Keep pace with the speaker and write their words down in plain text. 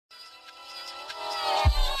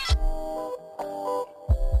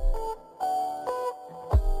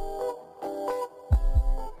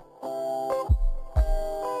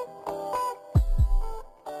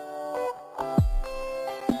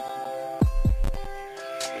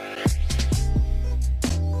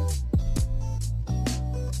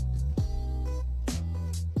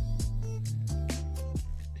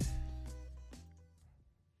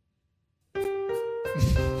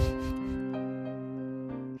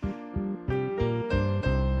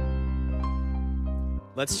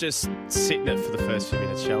Let's just sit in it for the first few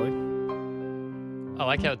minutes, shall we? I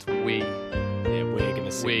like how it's we. Yeah, we're going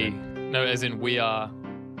to sit We. in it. No, as in we are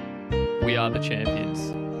the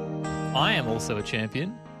champions. I am also a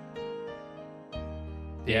champion.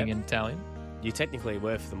 Being Yeah. in Italian. You technically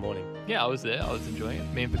were for the morning. Yeah, I was there. I was enjoying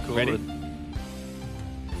it. Me and Pakul Ready? were...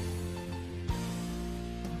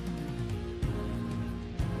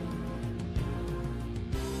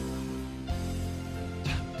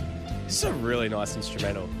 This is a really nice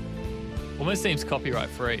instrumental. Almost seems copyright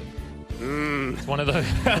free. Mm. It's one of those...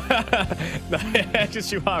 No,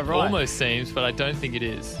 just you are right. Almost seems, but I don't think it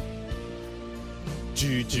is.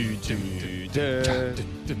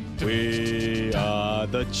 We are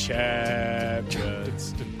the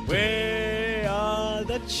champions. We are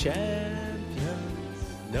the champions.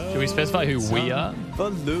 No Should we specify who we are? For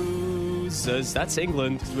losers. That's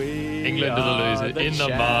England. England are the loser. In the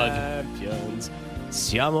mud. Champions.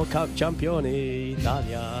 Siamo campioni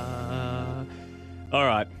Italia. All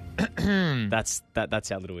right. That's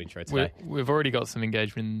our little intro today. We've already got some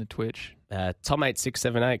engagement in the Twitch.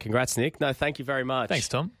 Tom8678. Congrats, Nick. No, thank you very much. Thanks,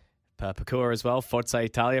 Tom. Pakua as well. Forza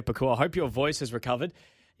Italia. Pakua, I hope your voice has recovered.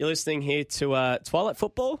 You're listening here to Twilight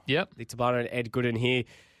Football. Yep. Nick Tabano and Ed Gooden here.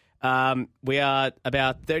 We are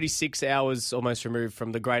about 36 hours almost removed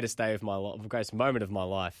from the greatest day of my life, the greatest moment of my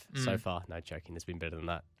life so far. No joking. There's been better than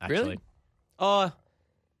that, actually. Really? Oh,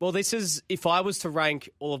 well, this is, if I was to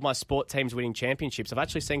rank all of my sport teams winning championships, I've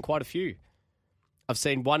actually seen quite a few. I've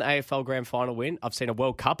seen one AFL Grand Final win. I've seen a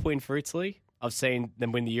World Cup win for Italy. I've seen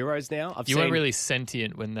them win the Euros now. You weren't really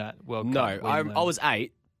sentient when that World Cup win, No, I was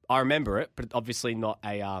 8. I remember it, but obviously not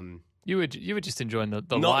a... You were just enjoying the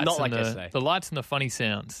Not lights like and yesterday. the lights and the funny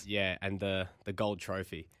sounds. Yeah, and the gold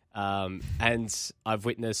trophy. And I've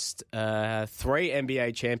witnessed 3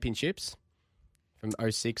 NBA championships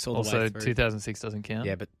from 06 all the way Also, through. 2006 doesn't count.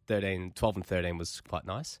 Yeah, but 12 and 13 was quite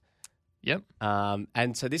nice. Yep.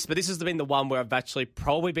 And so this has been the one where I've actually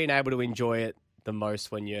probably been able to enjoy it the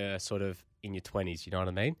most when you're sort of in your 20s, you know what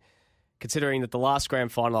I mean? Considering that the last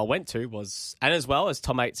grand final I went to was, and as well as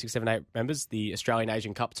Tom8678 remembers, the Australian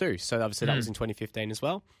Asian Cup too. So obviously that was in 2015 as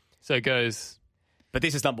well. So it goes... But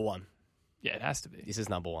this is number 1. Yeah, it has to be. This is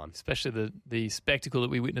number 1. Especially the spectacle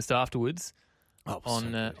that we witnessed afterwards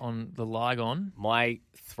on the Ligon. My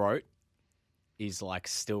throat is like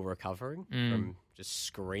still recovering from just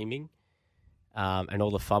screaming and all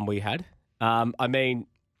the fun we had. I mean,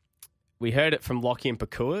 we heard it from Lockie and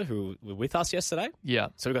Pakua, who were with us yesterday. Yeah.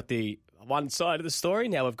 So we got the one side of the story.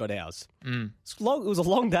 Now we've got ours. It was a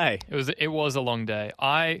long day. It was a long day.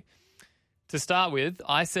 To start with,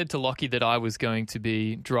 I said to Lockie that I was going to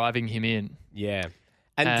be driving him in. Yeah.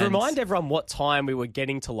 And remind everyone what time we were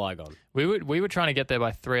getting to Ligon. We were trying to get there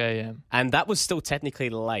by 3 a.m. And that was still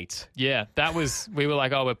technically late. Yeah, we were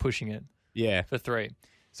like, oh, we're pushing it. Yeah. For 3.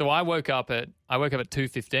 So I woke up at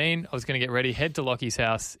 2:15. I was going to get ready, head to Lockie's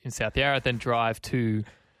house in South Yarra, then drive to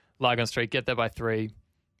Ligon Street, get there by 3,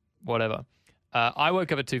 whatever. I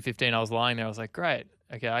woke up at 2:15. I was lying there. I was like, great.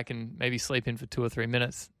 Okay, I can maybe sleep in for 2 or 3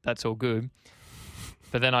 minutes. That's all good.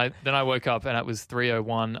 But then I woke up and it was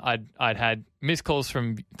 3:01. I'd had 3 missed calls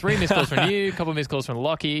from you, a couple of missed calls from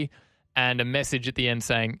Lockie, and a message at the end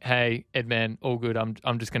saying, "Hey, Edman, all good.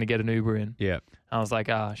 I'm just going to get an Uber in." Yeah. I was like,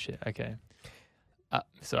 shit, okay.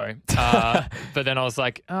 Sorry. But then I was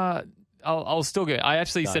like, I'll still go. I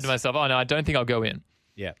actually said to myself, oh no, I don't think I'll go in.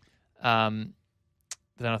 Yeah. But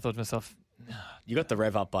then I thought to myself, you got the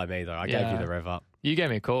rev up by me though. I gave you the rev up. You gave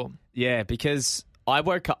me a call. Yeah, because I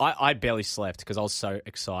woke up, I barely slept because I was so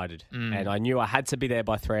excited and I knew I had to be there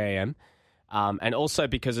by 3 a.m. And also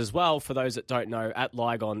because as well, for those that don't know, at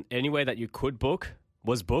Ligon, anywhere that you could book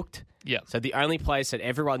was booked. Yeah. So the only place that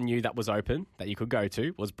everyone knew that was open that you could go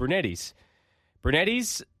to was Brunetti's.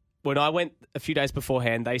 Brunetti's, when I went a few days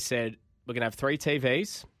beforehand, they said, we're going to have 3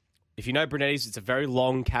 TVs. If you know Brunetti's, it's a very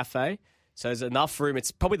long cafe. So there's enough room. It's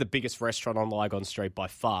probably the biggest restaurant on Ligon Street by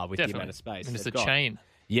far with the amount of space. And it's a chain.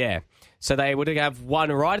 Yeah. So they would have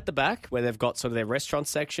one right at the back where they've got sort of their restaurant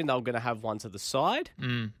section. They were going to have one to the side,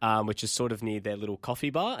 which is sort of near their little coffee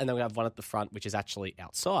bar. And then we have one at the front, which is actually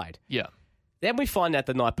outside. Yeah. Then we find out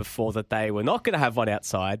the night before that they were not going to have one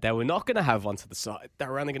outside. They were not going to have one to the side. They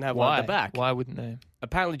were only going to have one at the back. Why wouldn't they?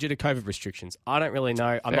 Apparently due to COVID restrictions. I don't really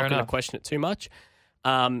know. I'm not going to question it too much.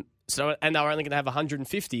 And they were only going to have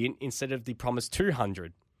 150 instead of the promised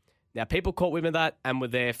 200. Now, people caught wind of that and were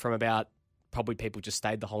there from about, probably people just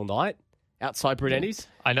stayed the whole night outside Brunetti's.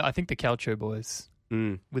 I know. I think the Calcio boys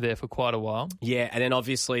were there for quite a while. Yeah, and then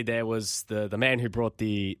obviously there was the man who brought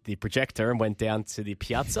the projector and went down to the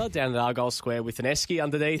piazza down at Argyle Square with an esky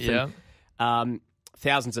underneath. Yeah. And,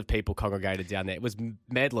 thousands of people congregated down there. It was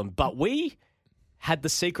Medlin. But we had the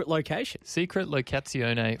secret location. Secret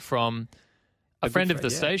locazione from a friend of the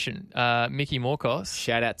station, Mickey Morkos.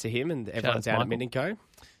 Shout out to him and everyone down at Minnico.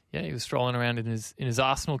 Yeah, he was strolling around in his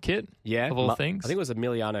Arsenal kit, of all things. I think it was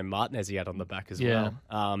Emiliano Martinez he had on the back as well.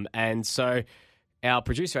 And so our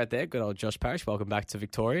producer out there, good old Josh Parrish, welcome back to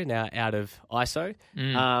Victoria, now out of ISO.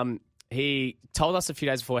 He told us a few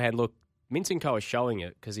days beforehand, look, Mint & Co is showing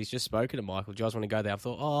it because he's just spoken to Michael. Do you guys want to go there? I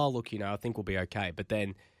thought, oh, look, I think we'll be okay. But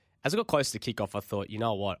then as it got close to kickoff, I thought, you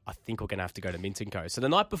know what? I think we're going to have to go to Mint & Co. So the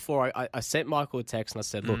night before, I sent Michael a text and I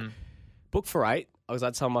said, look, book for 8. I was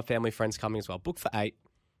telling my family friends coming as well, book for 8.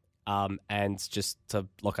 And just to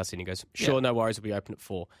lock us in. He goes, sure, no worries, we'll be open at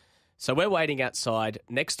 4. So we're waiting outside.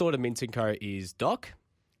 Next door to Mint & Co is Doc.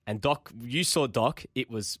 And Doc, you saw Doc. It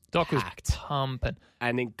was packed. Was pumping.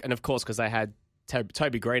 And of course, because they had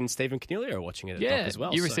Toby Green and Stephen Canelio watching it at Doc as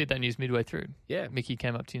well. You received that news midway through. Yeah. Mickey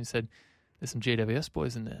came up to you and said, there's some GWS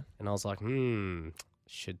boys in there. And I was like,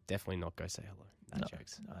 should definitely not go say hello. No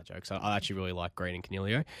jokes. I actually really like Green and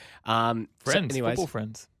Canelio. Friends, football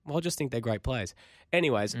friends. Well, I just think they're great players.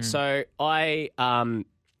 Anyways, so I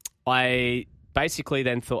basically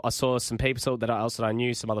then thought I saw some people that I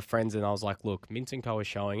knew, some other friends, and I was like, look, Mint & Co is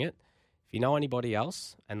showing it. If you know anybody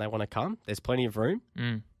else and they want to come, there's plenty of room.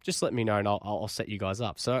 Just let me know and I'll set you guys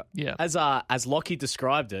up. So as Lockie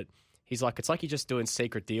described it, he's like, it's like you're just doing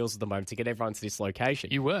secret deals at the moment to get everyone to this location.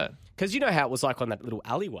 You were. Because you know how it was like on that little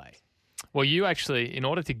alleyway. Well, you actually, in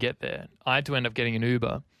order to get there, I had to end up getting an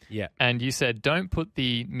Uber. Yeah. And you said, don't put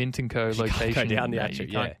the Mint & Co location. Go down the actual,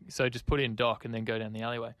 So just put in Doc and then go down the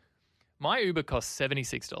alleyway. My Uber cost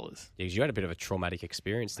 $76. Yeah, because you had a bit of a traumatic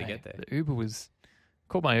experience to get there. The Uber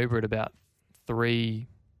called my Uber at about probably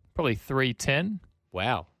 3:10.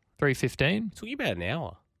 Wow. 3:15. It took you about an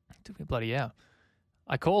hour. It took me a bloody hour.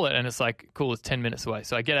 I call it and it's like, cool, it's 10 minutes away.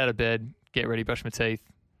 So I get out of bed, get ready, brush my teeth,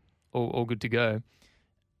 all good to go.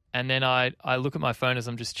 And then I look at my phone as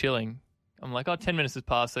I'm just chilling. I'm like, 10 minutes has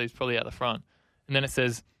passed, so he's probably out the front. And then it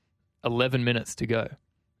says 11 minutes to go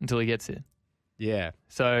until he gets here. Yeah.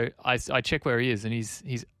 So I check where he is, and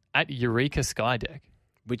he's at Eureka Sky Deck.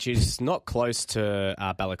 Which is not close to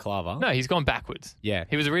Balaclava. No, he's gone backwards. Yeah.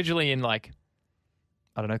 He was originally in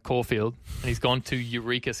Caulfield, and he's gone to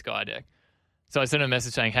Eureka Sky Deck. So I sent him a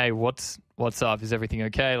message saying, hey, what's up? Is everything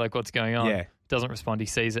okay? Like, what's going on? Yeah. Doesn't respond. He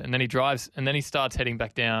sees it. And then he drives, and then he starts heading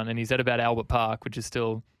back down, and he's at about Albert Park, which is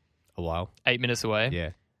still a while. 8 minutes away.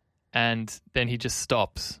 Yeah. And then he just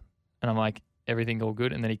stops, and I'm like, everything all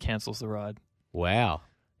good? And then he cancels the ride. Wow.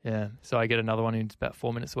 Yeah. So I get another one who's about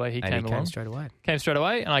 4 minutes away. He came along. Straight away. Came straight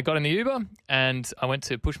away, and I got in the Uber, and I went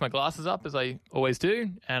to push my glasses up, as I always do,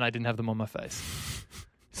 and I didn't have them on my face.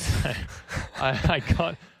 So I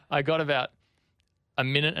got about a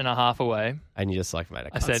minute and a half away. And you're just like, mate,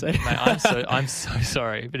 I said, see. mate, I'm so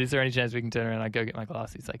sorry, but is there any chance we can turn around and I go get my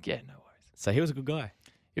glasses? He's like, yeah, no worries. So he was a good guy.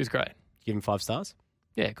 He was great. Give him 5 stars?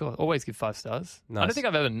 Yeah, cool. Always give 5 stars. Nice. I don't think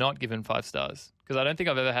I've ever not given 5 stars because I don't think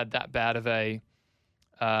I've ever had that bad of a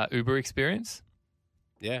Uber experience.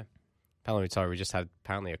 Yeah. Apparently, we just had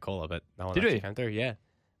a caller, but no one Did actually we? came through. Yeah.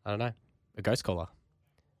 I don't know. A ghost caller.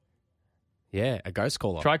 Yeah, a ghost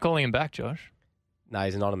caller. Try calling him back, Josh. No,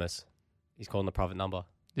 he's anonymous. He's calling the private number.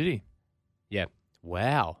 Did he? Yeah.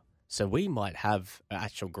 Wow. So we might have an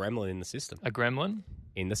actual gremlin in the system. A gremlin?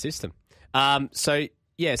 In the system. So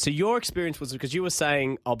your experience was because you were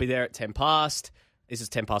saying, I'll be there at 10 past. This is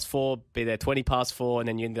 10 past 4. Be there 20 past 4. And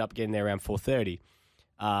then you ended up getting there around 4:30.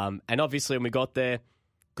 And obviously when we got there,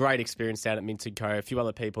 great experience down at Mint & Co. A few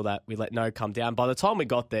other people that we let know come down. By the time we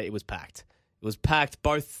got there, it was packed. It was packed.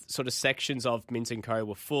 Both sort of sections of Mint & Co.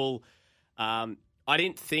 were full. I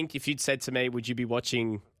didn't think if you'd said to me, would you be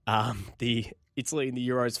watching the Italy in the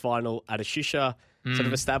Euros final at a shisha sort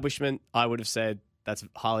of establishment, I would have said that's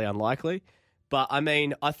highly unlikely. But, I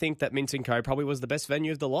mean, I think that Mint & Co. probably was the best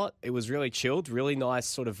venue of the lot. It was really chilled, really nice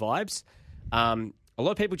sort of vibes. A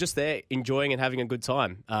lot of people just there enjoying and having a good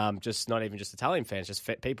time. Just not even just Italian fans, just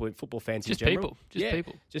people, football fans in general.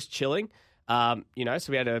 People. Just chilling. So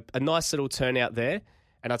we had a nice little turnout there.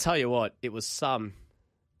 And I'll tell you what, it was some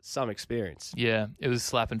experience. Yeah, it was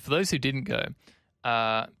slapping. For those who didn't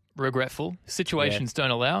go, regretful. Situations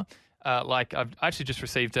don't allow. I've actually just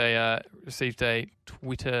received a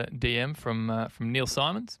Twitter DM from Neil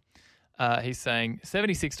Simons. He's saying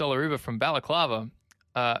 $76 Uber from Balaclava.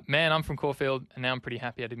 Man, I'm from Caulfield, and now I'm pretty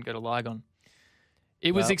happy I didn't go to Lygon.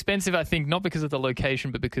 It was expensive, I think, not because of the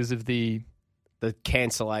location, but because of the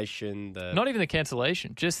cancellation. Not even the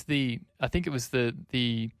cancellation, just I think it was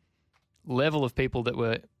the level of people that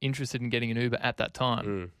were interested in getting an Uber at that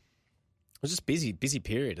time. It was just busy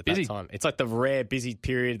period at that time. It's like the rare busy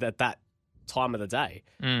period that time of the day.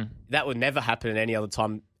 That would never happen at any other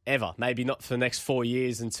time ever. Maybe not for the next 4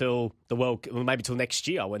 years until maybe till next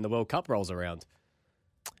year when the World Cup rolls around.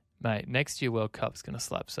 Mate, next year World Cup's going to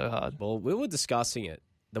slap so hard. Well, we were discussing it.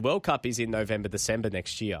 The World Cup is in November, December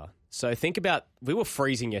next year. So think about, we were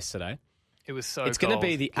freezing yesterday. It was so It's cold. going to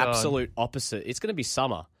be the absolute opposite. It's going to be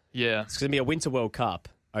summer. Yeah. It's going to be a Winter World Cup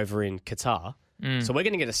over in Qatar. So we're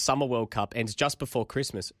going to get a Summer World Cup, and it's just before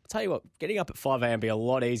Christmas. I'll tell you what, getting up at 5 a.m. will be a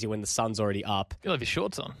lot easier when the sun's already up. You'll have your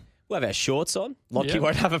shorts on. We'll have our shorts on. Lockie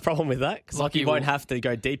won't have a problem with that because Lockie won't have to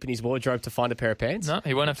go deep in his wardrobe to find a pair of pants. No,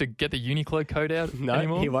 he won't have to get the Uniqlo coat out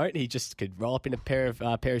anymore. No, he won't. He just could roll up in a pair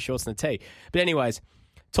of shorts and a tee. But anyways,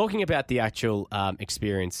 talking about the actual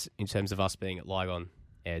experience in terms of us being at Lygon,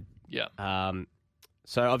 Ed. Yeah.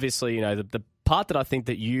 So obviously, you know, the part that I think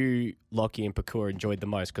that you, Lockie, and Pakua enjoyed the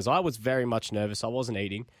most, because I was very much nervous. I wasn't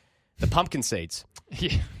eating. The pumpkin seeds.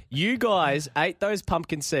 Yeah. You guys ate those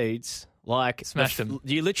pumpkin seeds like... Smashed them.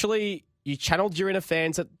 You channeled your inner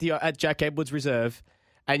fans at Jack Edwards Reserve,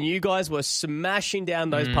 and you guys were smashing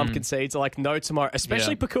down those pumpkin seeds like no tomorrow,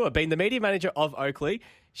 especially Pakua, being the media manager of Oakley.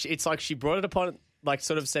 It's like she brought it upon, like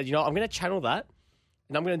sort of said, you know, I'm going to channel that,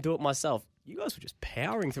 and I'm going to do it myself. You guys were just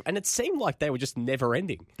powering through, and it seemed like they were just never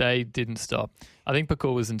ending. They didn't stop. I think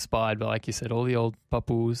Pakua was inspired by, like you said, all the old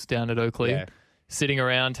papoos down at Oakley, sitting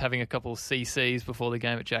around having a couple of CCs before the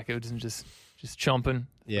game at Jack Edwards and just chomping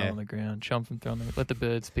on the ground, chomping, throwing them, let the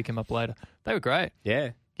birds pick them up later. They were great. Yeah.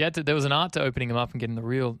 There was an art to opening them up and getting the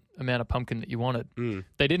real amount of pumpkin that you wanted.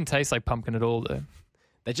 They didn't taste like pumpkin at all, though.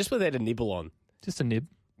 They just were there to nibble on. Just a nib.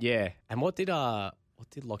 Yeah. And what did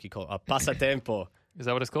Lockie call it? Passatempo. Is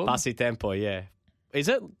that what it's called? Passatempo, yeah. Is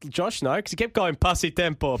it, Josh? No, because he kept going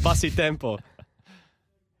passatempo, passatempo.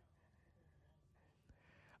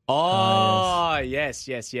 Oh, yes.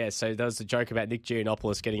 So there was a joke about Nick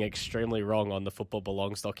Giannopoulos getting extremely wrong on the Football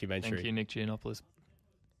Belongs documentary. Thank you, Nick Giannopoulos.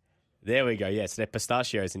 There we go, yes. They're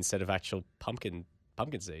pistachios instead of actual pumpkin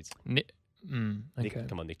seeds. Okay.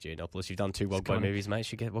 Come on, Nick Giannopoulos. You've done 2 Wog Boy movies, mate. You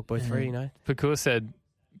should get Wog Boy 3, you know? Pakua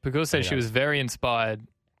said she was very inspired.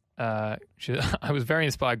 I was very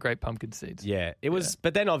inspired. Great pumpkin seeds. Yeah, it was.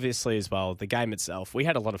 But then obviously as well, the game itself, we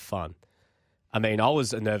had a lot of fun. I mean, I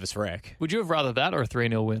was a nervous wreck. Would you have rather that or a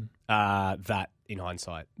 3-0 win? That in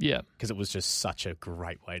hindsight. Yeah. Because it was just such a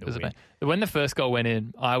great way to win. When the first goal went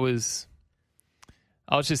in, I was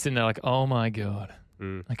just in there like, oh my God,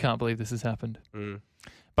 I can't believe this has happened.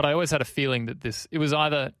 But I always had a feeling that it was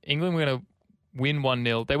either England were going to win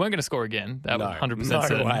 1-0. They weren't going to score again. That was 100%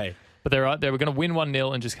 certain. No way. But they were going to win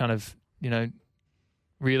 1-0 and just kind of, you know,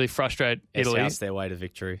 really frustrate Italy. Espouse their way to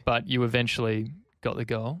victory. But you eventually got the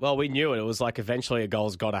goal. Well, we knew it. It was like eventually a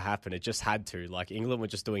goal's got to happen. It just had to. Like England were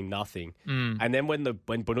just doing nothing. And then when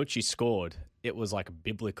Bonucci scored, it was like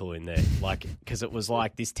biblical in there. Like, because it was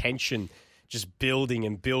like this tension just building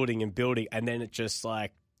and building and building. And then it just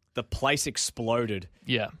like the place exploded.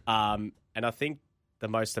 Yeah. And I think the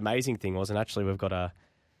most amazing thing was, and actually we've got a...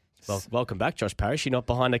 Well, welcome back, Josh Parrish. You're not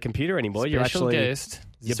behind a computer anymore. Special you're actually guest.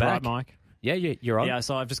 You're back, right, Mike. Yeah, you're on. Yeah,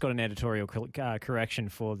 so I've just got an editorial correction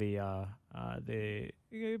for the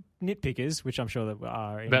nitpickers, which I'm sure that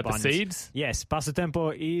are in about abundance. The seeds. Yes,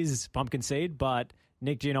 Passatempo is pumpkin seed, but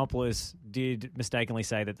Nick Giannopoulos did mistakenly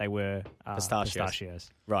say that they were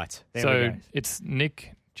pistachios. Right. So it's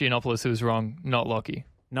Nick Giannopoulos who was wrong, not Lockie.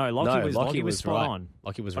 No, Lockie was spot on.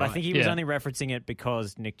 Lockie was but right. I think he was only referencing it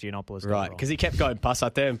because Nick Giannopoulos got it wrong. Because he kept going,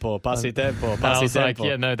 passatempo, passatempo, passatempo. I was like,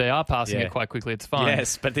 they are passing Yeah. it quite quickly. It's fine.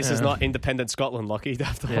 Yes, but this is not independent Scotland, Lockie. You don't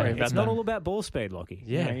have to worry about It's not all about ball speed, Lockie.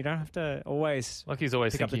 Yeah. You don't have to always Lockie's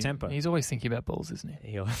always pick up the tempo. He's always thinking about balls, isn't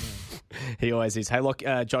he? He always is. Hey, look,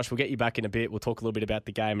 Josh, we'll get you back in a bit. We'll talk a little bit about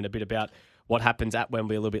the game and a bit about what happens at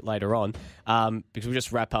Wembley a little bit later on, because we'll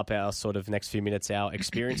just wrap up our sort of next few minutes, our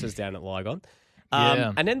experiences down at Lygon.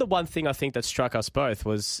 And then the one thing I think that struck us both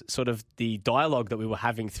was sort of the dialogue that we were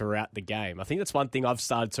having throughout the game. I think that's one thing I've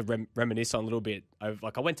started to reminisce on a little bit.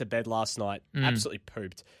 Like I went to bed last night, absolutely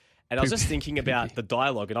pooped. And I was just thinking about the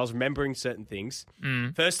dialogue and I was remembering certain things.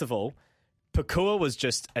 First of all, Pakua was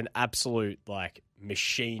just an absolute like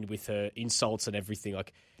machine with her insults and everything.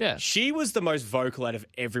 Like, she was the most vocal out of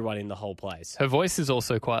everyone in the whole place. Her voice is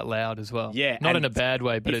also quite loud as well. Yeah, not in a bad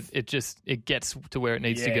way, but it gets to where it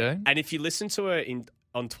needs to go. And if you listen to her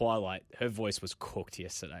on Twilight, her voice was cooked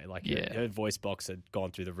yesterday. Like her voice box had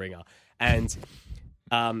gone through the ringer. And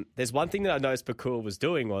there's one thing that I noticed Pakua was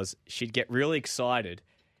doing was she'd get really excited,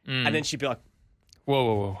 and then she'd be like,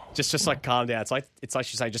 Whoa. Just like calm down. It's like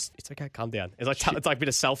she'd say, it's okay, calm down. It's like a bit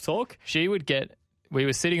of self-talk. She would get, we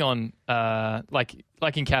were sitting on, like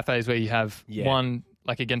in cafes where you have one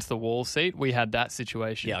like against the wall seat. We had that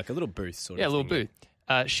situation. Yeah, like a little booth sort of thing. Yeah, a little booth.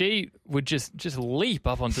 she would just leap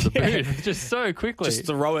up onto the booth just so quickly. Just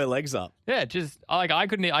throw her legs up. Yeah, just like I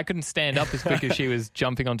couldn't stand up as quick as she was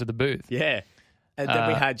jumping onto the booth. Yeah. And then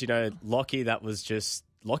we had, Lockie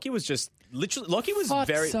Lockie was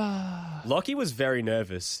very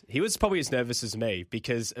nervous. He was probably as nervous as me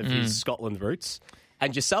because of his Scotland roots.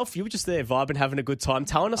 And yourself, you were just there vibing, having a good time,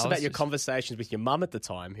 telling us about your conversations with your mum at the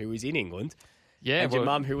time, who was in England. Yeah, and your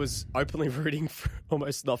mum, who was openly rooting for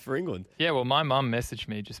almost not for England. Yeah, well, my mum messaged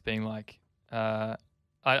me just being like, I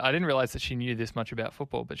didn't realise that she knew this much about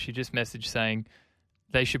football, but she just messaged saying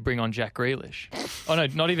they should bring on Jack Grealish. Oh, no,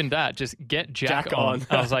 not even that. Just get Jack on.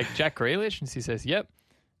 I was like, Jack Grealish? And she says, yep.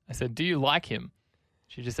 I said, do you like him?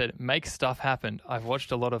 She just said, make stuff happen. I've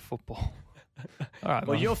watched a lot of football. All right.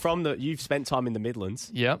 Well, you've spent time in the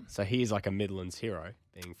Midlands. Yep. So he is like a Midlands hero,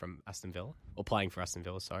 being from Aston Villa, or playing for Aston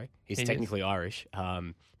Villa, sorry. He's technically Irish.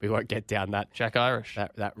 We won't get down that Jack Irish.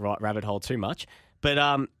 That rabbit hole too much.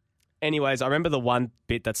 But anyways, I remember the one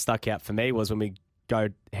bit that stuck out for me was when we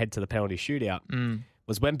head to the penalty shootout,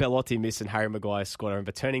 was when Bellotti missed and Harry Maguire scored. I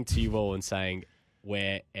remember turning to you all and saying,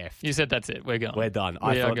 we're effed. You said that's it. We're gone. We're done.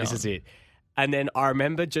 I thought this is it. And then I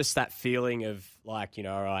remember just that feeling of like,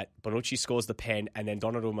 all right, Bonucci scores the pen and then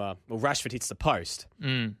Rashford hits the post.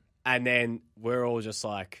 And then we're all just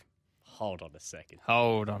like, hold on a second.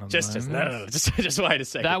 Hold on a moment. Just wait a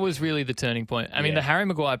second. That was really the turning point. I mean, the Harry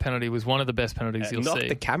Maguire penalty was one of the best penalties you'll see. Knocked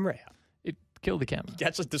the camera out. It killed the camera. It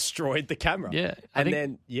actually destroyed the camera. Yeah.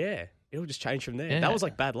 Then it all just changed from there. Yeah. That was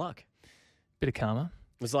like bad luck. Bit of karma.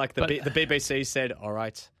 It was like the BBC said, all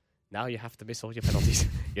right, now you have to miss all your penalties.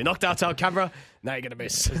 You knocked out our camera, now you're going to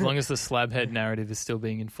miss. As long as the slab head narrative is still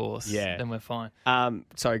being enforced, then we're fine.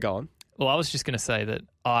 Sorry, go on. Well, I was just going to say that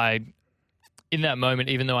in that moment,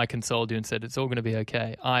 even though I consoled you and said it's all going to be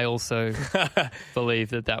okay, I also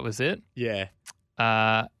believe that was it. Yeah.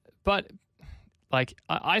 But like,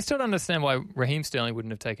 I still don't understand why Raheem Sterling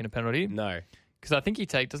wouldn't have taken a penalty. No. Because I think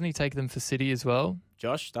doesn't he take them for City as well?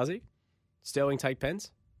 Josh, does he? Sterling take pens?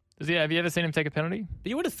 Does he? Have you ever seen him take a penalty? But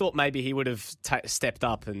you would have thought maybe he would have stepped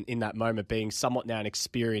up and in that moment, being somewhat now an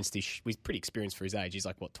experienced. He's pretty experienced for his age. He's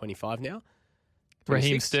like, what, 25 now? 26?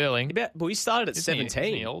 Raheem Sterling? Well, he started at 17.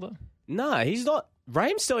 Isn't he older? No, he's not.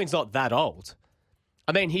 Raheem Sterling's not that old.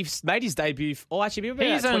 I mean, he's made his debut.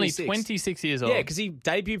 He's only 26 years old. Yeah, because he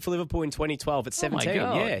debuted for Liverpool in 2012 at 17. Oh my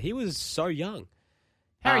God. Yeah, he was so young.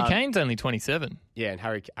 Harry Kane's only 27. Yeah, and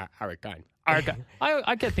Harry Kane.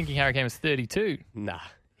 I kept thinking Harry Kane was 32. Nah,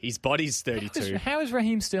 his body's 32. How is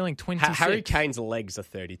Raheem Sterling 26? Harry Kane's legs are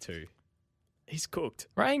 32. He's cooked.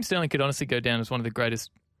 Raheem Sterling could honestly go down as one of the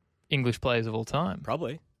greatest English players of all time.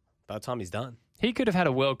 Probably. By the time he's done. He could have had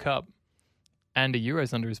a World Cup and a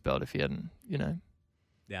Euros under his belt if he hadn't,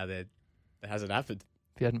 Now that hasn't happened.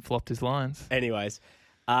 If he hadn't flopped his lines. Anyways,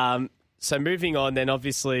 so moving on, then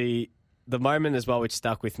obviously the moment as well which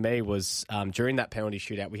stuck with me was during that penalty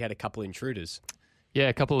shootout, we had a couple intruders. Yeah,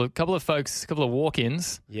 a couple of folks, a couple of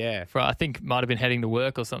walk-ins. Yeah. I think might have been heading to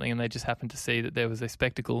work or something, and they just happened to see that there was a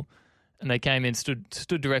spectacle. And they came in,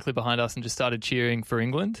 stood directly behind us and just started cheering for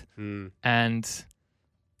England. And,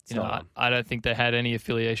 I don't think they had any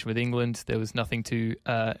affiliation with England. There was nothing to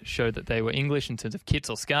show that they were English in terms of kits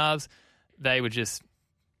or scarves. They were just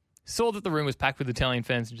saw that the room was packed with Italian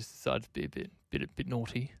fans and just decided to be a bit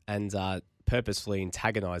naughty. And purposefully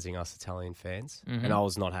antagonising us Italian fans. And I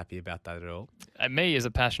was not happy about that at all. Me, as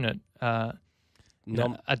a passionate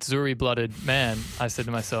Azzurri-blooded man, I said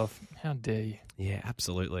to myself, how dare you? Yeah,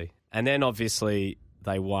 absolutely. And then obviously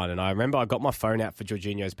they won. And I remember I got my phone out for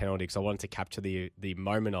Jorginho's penalty because I wanted to capture the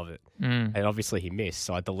moment of it. And obviously he missed,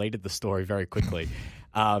 so I deleted the story very quickly.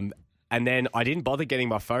 And then I didn't bother getting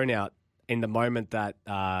my phone out in the moment that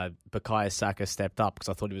Bukayo Saka stepped up because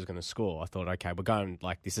I thought he was going to score. I thought, okay,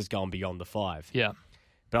 this is going beyond the 5. Yeah.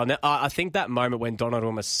 But I think that moment when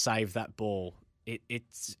Donnarumma saved that ball,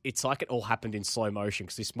 it's like it all happened in slow motion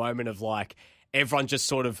because this moment of like everyone just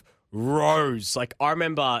sort of rose. Like I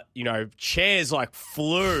remember, chairs like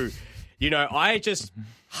flew. I just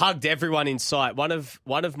hugged everyone in sight. One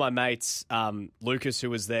of my mates, Lucas, who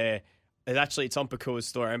was there, it's on Pakua's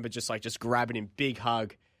story. I remember just grabbing him, big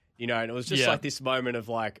hug. And it was just like this moment of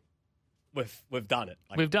like, we've done it.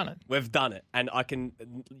 Like, we've done it. We've done it. And I can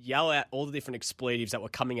yell out all the different expletives that were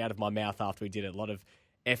coming out of my mouth after we did it. A lot of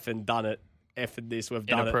effing done it, effing this, we've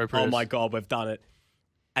done it. Oh my God, we've done it.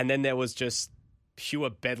 And then there was just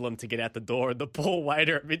pure bedlam to get out the door. And the poor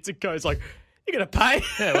waiter at Mitsuko's like, you're going to pay?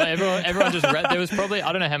 Yeah, well, everyone just there was probably,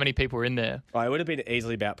 I don't know how many people were in there. Right, it would have been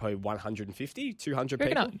easily about probably 150, 200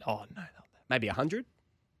 people. No. Maybe 100?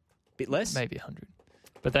 Bit less? Maybe 100.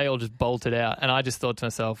 But they all just bolted out. And I just thought to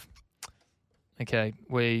myself, okay,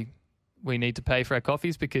 we we need to pay for our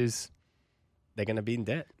coffees because they're going to be in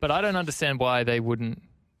debt. But I don't understand why they wouldn't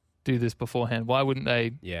do this beforehand. Why wouldn't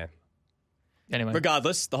they? Yeah. Anyway.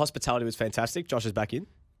 Regardless, the hospitality was fantastic. Josh is back in.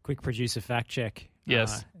 Quick producer fact check.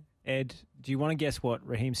 Yes. Ed, do you want to guess what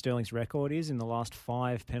Raheem Sterling's record is in the last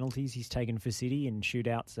 5 penalties he's taken for City in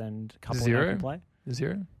shootouts and a couple of open play?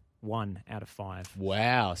 0? 1 out of 5.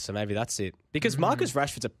 Wow. So maybe that's it. Because Marcus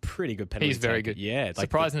Rashford's a pretty good penalty He's very taker. good. Yeah.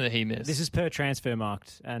 Surprising that he missed. This is per transfer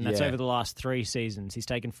marked, and that's over the last 3 seasons. He's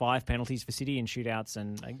taken 5 penalties for City in shootouts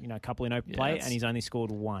and a couple in open play, and he's only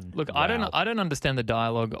scored 1. Look, wow. I don't understand the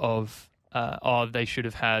dialogue of they should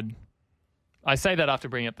have had. I say that after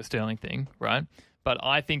bringing up the Sterling thing, right? But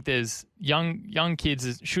I think there's young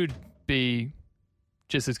kids should be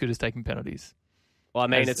just as good as taking penalties. Well, I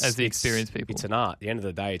mean, as the experienced people. It's an art. At the end of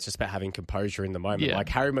the day, it's just about having composure in the moment. Yeah. Like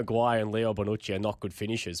Harry Maguire and Leo Bonucci are not good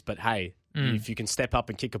finishers, but hey, if you can step up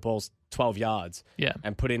and kick a ball 12 yards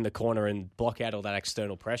and put it in the corner and block out all that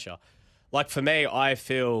external pressure. Like for me, I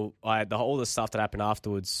feel all the stuff that happened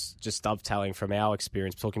afterwards, just dovetailing from our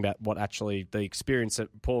experience, talking about what actually the experience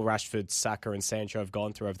that Paul Rashford, Saka and Sancho have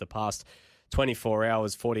gone through over the past 24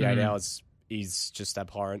 hours, 48 hours is just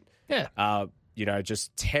abhorrent. Yeah.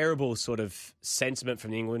 Just terrible sort of sentiment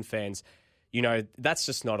from the England fans. That's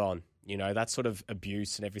just not on. That sort of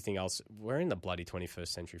abuse and everything else. We're in the bloody 21st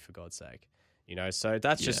century, for God's sake. So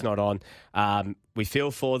that's just not on. We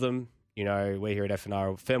feel for them. We here at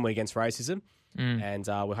FNR are firmly against racism, and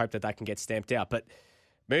we hope that can get stamped out. But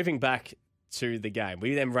moving back to the game,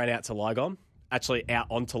 we then ran out to Lygon, actually out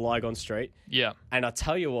onto Lygon Street. Yeah. And I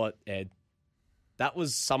tell you what, Ed, that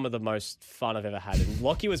was some of the most fun I've ever had. And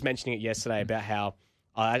Lockie was mentioning it yesterday about how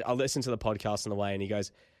I listened to the podcast on the way, and he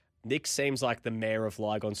goes, Nick seems like the mayor of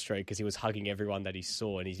Lygon Street because he was hugging everyone that he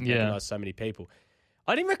saw, and he's recognized so many people.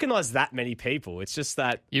 I didn't recognize that many people. It's just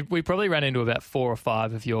that we probably ran into about 4 or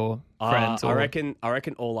 5 of your friends. I reckon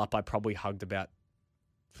all up, I probably hugged about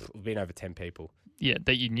been over 10 people. Yeah,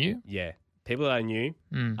 that you knew. Yeah, people that I knew.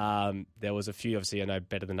 There was a few, obviously, I know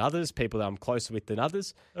better than others. People that I'm closer with than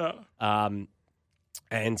others.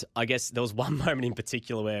 And I guess there was one moment in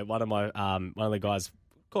particular where one of the guys,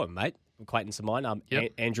 call him mate, acquaintance of mine,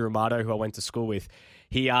 Andrew Amato, who I went to school with.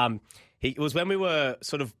 He it was when we were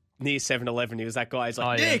sort of near 7-Eleven. He was that guy. He's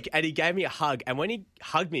like, Nick, and he gave me a hug. And when he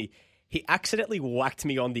hugged me, he accidentally whacked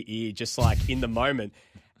me on the ear, just like in the moment.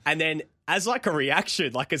 And then, as like a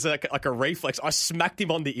reaction, like as like a reflex, I smacked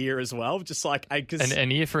him on the ear as well, just like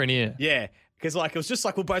an ear for an ear. Yeah, because like it was just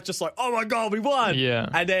like we're both just like, oh my god, we won. Yeah.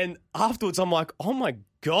 And then afterwards, I'm like, oh my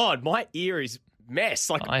god, my ear is messed.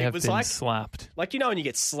 Like I have it was been like slapped. Like when you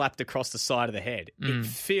get slapped across the side of the head, it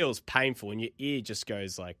feels painful, and your ear just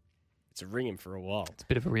goes like it's ringing for a while. It's a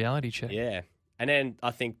bit of a reality check. Yeah. And then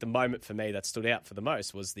I think the moment for me that stood out for the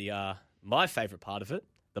most was the my favourite part of it,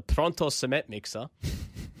 the Pronto cement mixer,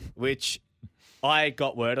 which I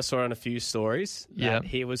got word, I saw on a few stories that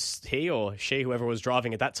he or she, whoever was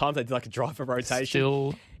driving at that time, they did like a driver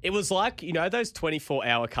rotation. It was like, those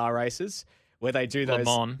 24-hour car races where they do those.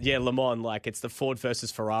 Le Mans. Yeah, Le Mans. Like it's the Ford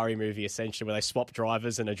versus Ferrari movie, essentially, where they swap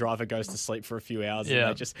drivers and a driver goes to sleep for a few hours. Yeah.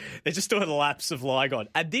 And they're just doing laps of Lygon.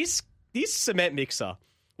 And this cement mixer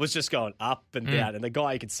was just going up and down. And the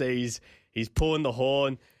guy, you could see, he's pulling the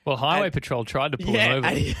horn. Well, Highway Patrol tried to pull him over.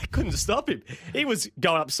 And he couldn't stop him. He was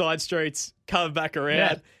going up side streets, coming back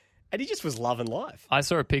around, and he just was loving life. I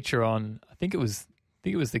saw a picture on, I think it was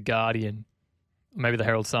The Guardian, maybe the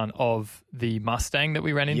Herald Sun, of the Mustang that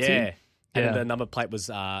we ran into. Yeah. And the number plate was,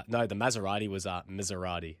 the Maserati was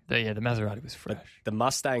Maserati. The Maserati was fresh. But the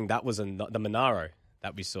Mustang, that was the Monaro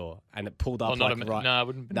that we saw, and it pulled up right. No, it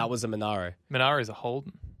wouldn't be. That was a Monaro. Monaro is a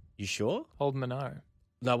Holden. You sure? Holden Monaro.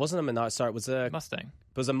 No, it wasn't a Monaro. Sorry, it was a Mustang.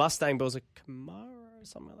 It was a Mustang, but it was a Camaro or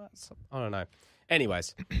something like that. I don't know.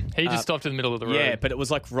 Anyways. He just stopped in the middle of the road. Yeah, but it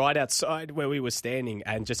was like right outside where we were standing,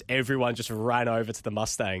 and just everyone just ran over to the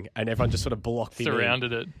Mustang, and everyone just sort of blocked it.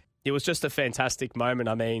 Surrounded it. It was just a fantastic moment.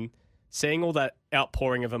 I mean, seeing all that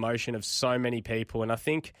outpouring of emotion of so many people, and I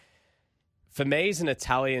think for me as an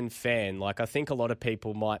Italian fan, like I think a lot of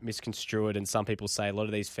people might misconstrue it, and some people say a lot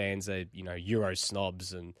of these fans are, Euro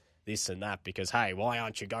snobs and this and that because, hey, why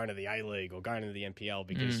aren't you going to the A-League or going to the NPL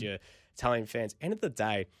because you're Italian fans? End of the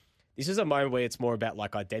day, this is a moment where it's more about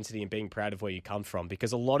like identity and being proud of where you come from,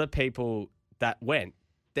 because a lot of people that went,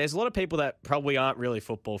 there's a lot of people that probably aren't really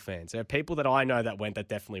football fans. There are people that I know that went that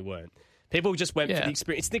definitely weren't. People just went for the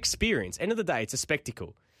experience. It's an experience. End of the day, it's a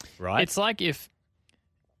spectacle, right? It's like if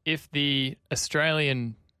the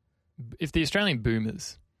Australian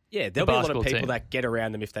boomers, there'll be a lot of people that get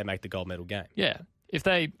around them if they make the gold medal game. Yeah, if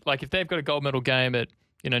they've got a gold medal game at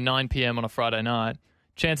 9 p.m. on a Friday night,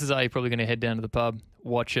 chances are you're probably going to head down to the pub,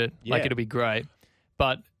 watch it. Yeah. Like, it'll be great.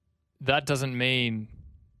 But that doesn't mean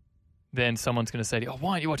then someone's going to say to you, oh,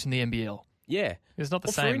 why aren't you watching the NBL? Yeah. It's not the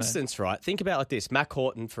Well, same. for instance, right, think about it like this. Mac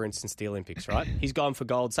Horton, for instance, the Olympics, right? He's going for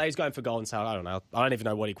gold. Say he's going for gold and say, I don't know. I don't even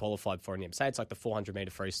know what he qualified for in him. Say it's like the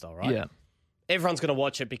 400-meter freestyle, right? Yeah. Everyone's going to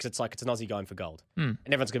watch it because it's like it's an Aussie going for gold. And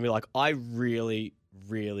everyone's going to be like, I really,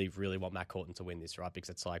 really, really want Mac Horton to win this, right? Because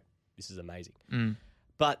it's like, this is amazing.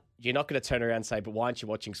 But you're not going to turn around and say, but why aren't you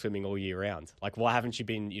watching swimming all year round? Like, why haven't you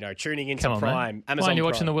been, tuning into Prime, Amazon Why aren't you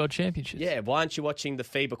Prime? watching the World Championships? Yeah, why aren't you watching the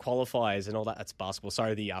FIBA qualifiers and all that? That's basketball.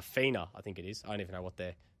 Sorry, the FINA, I think it is. I don't even know what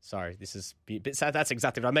they're... Sorry, this is... But that's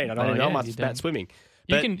exactly what I mean. I don't even know much about swimming.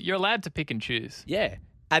 But, You're allowed to pick and choose. yeah.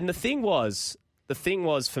 And the thing was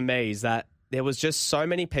for me is that there was just so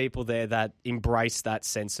many people there that embraced that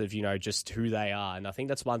sense of, just who they are. And I think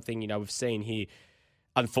that's one thing, we've seen here.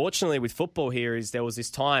 Unfortunately, with football here is there was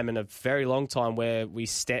this time and a very long time where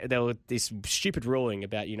there was this stupid ruling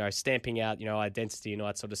about, stamping out, identity and all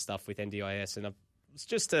that sort of stuff with NDIS. And it's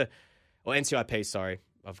just or NCIP, sorry.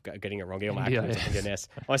 I'm getting it wrong.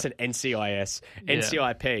 I said NCIS. Yeah.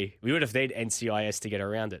 NCIP. We would have needed NCIS to get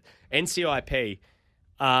around it. NCIP.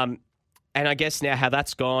 And I guess now how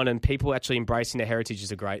that's gone and people actually embracing their heritage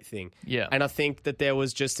is a great thing. Yeah. And I think that there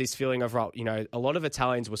was just this feeling of, a lot of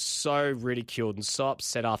Italians were so ridiculed and so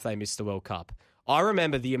upset after they missed the World Cup. I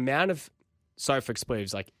remember the amount of, sorry for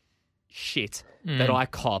expletives, like shit that I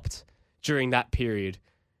copped during that period.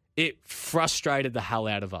 It frustrated the hell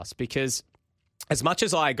out of us because as much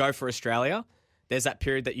as I go for Australia, there's that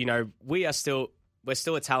period that, we're still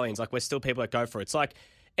Italians. Like, we're still people that go for it. It's like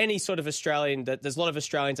any sort of Australian, there's a lot of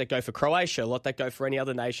Australians that go for Croatia, a lot that go for any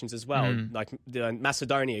other nations as well, like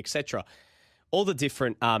Macedonia, etc. All the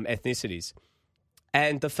different ethnicities.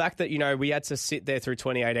 And the fact that, we had to sit there through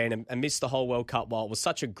 2018 and miss the whole World Cup while it was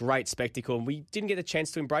such a great spectacle and we didn't get a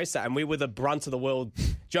chance to embrace that and we were the brunt of the world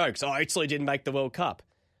jokes. Oh, Italy didn't make the World Cup.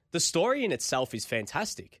 The story in itself is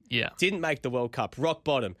fantastic. Yeah. Didn't make the World Cup. Rock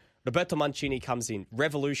bottom. Roberto Mancini comes in,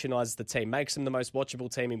 revolutionises the team, makes them the most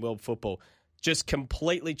watchable team in world football. Just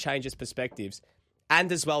completely changes perspectives.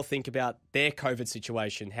 And as well, think about their COVID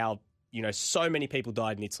situation, how, so many people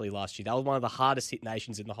died in Italy last year. They were one of the hardest hit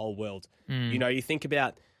nations in the whole world. You think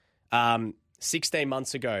about 16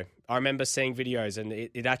 months ago, I remember seeing videos and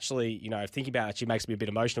it actually, thinking about it actually makes me a bit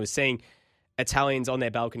emotional, is seeing Italians on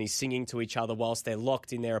their balconies singing to each other whilst they're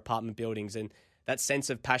locked in their apartment buildings and that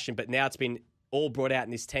sense of passion. But now it's been all brought out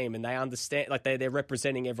in this team and they understand, like they're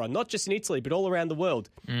representing everyone, not just in Italy, but all around the world.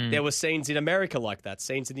 There were scenes in America like that,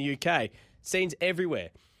 scenes in the UK, scenes everywhere.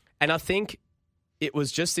 And I think it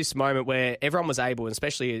was just this moment where everyone was able, and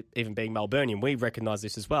especially even being Melburnian, we recognise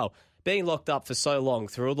this as well, being locked up for so long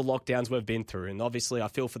through all the lockdowns we've been through. And obviously I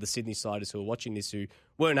feel for the Sydney-siders who are watching this who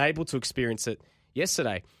weren't able to experience it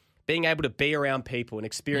yesterday. Being able to be around people and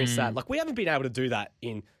experience that. Like, we haven't been able to do that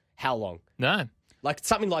in how long? No. Like,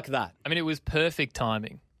 something like that. I mean, it was perfect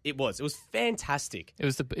timing. It was fantastic.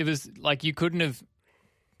 It was like you couldn't have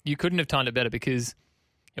timed it better because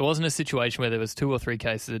it wasn't a situation where there was 2 or 3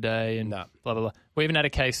 cases a day and blah, blah, blah. We even had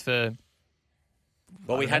a case for...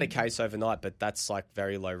 Well, we had a case overnight, but that's like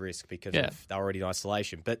very low risk because they're already in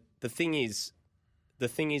isolation. But the thing is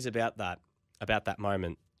about that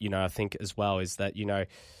moment, I think as well is that,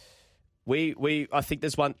 I think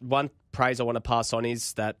there's one praise I want to pass on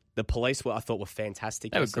is that the police I thought were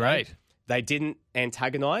fantastic. They were great. They didn't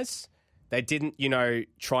antagonise. They didn't,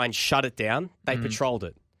 try and shut it down. They patrolled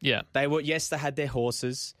it. Yeah. They had their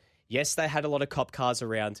horses. Yes, they had a lot of cop cars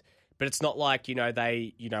around, but it's not like,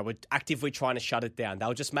 they, were actively trying to shut it down. They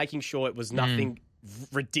were just making sure it was nothing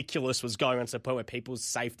ridiculous was going on to the point where people's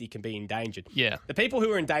safety can be endangered. Yeah. The people who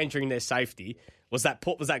were endangering their safety was that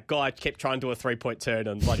guy kept trying to do a 3-point turn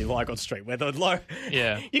on bloody Lygon Street.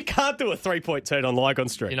 You can't do a 3-point turn on Lygon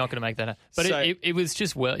Street. You're not going to make that happen. But it was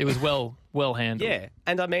just well handled. Yeah,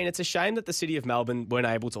 and I mean, it's a shame that the City of Melbourne weren't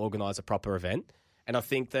able to organise a proper event. And I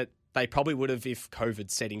think that they probably would have if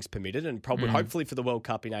COVID settings permitted, and probably hopefully for the World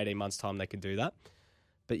Cup in 18 months' time they can do that.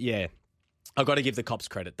 But yeah, I've got to give the cops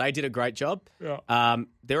credit. They did a great job. Yeah.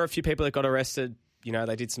 There were a few people that got arrested.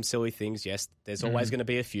 They did some silly things. Yes, there's always going to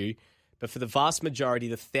be a few. But for the vast majority,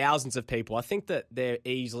 the thousands of people, I think that there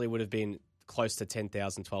easily would have been close to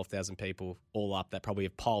 10,000, 12,000 people all up that probably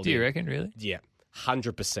have piled in. Do you reckon, really? Yeah,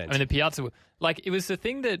 100%. I mean, the Piazza, it was the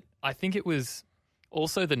thing that I think it was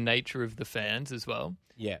also the nature of the fans as well.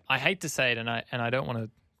 Yeah. I hate to say it, and I don't want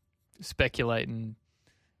to speculate and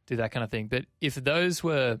do that kind of thing, but if those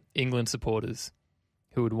were England supporters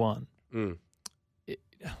who had won,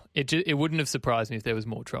 it wouldn't have surprised me if there was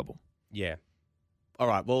more trouble. Yeah. All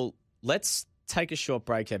right, well, let's take a short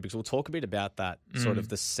break here because we'll talk a bit about that, sort of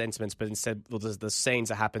the sentiments, but instead the scenes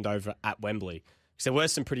that happened over at Wembley. Because there were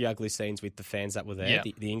some pretty ugly scenes with the fans that were there,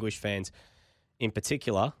 the English fans in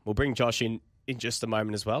particular. We'll bring Josh in just a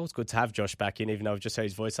moment as well. It's good to have Josh back in, even though I've just heard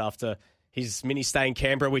his voice after his mini stay in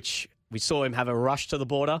Canberra, which we saw him have a rush to the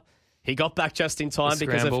border. He got back just in time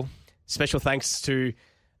because of special thanks to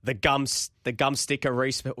the gum sticker,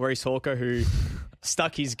 Reese Hawker, who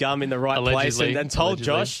stuck his gum in the right place and told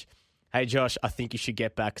Josh, hey, Josh, I think you should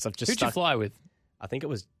get back because I've just Who'd you fly with? I think it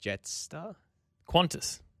was Jetstar.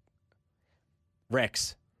 Qantas.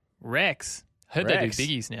 Rex. Heard they do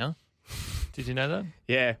biggies now. Did you know that?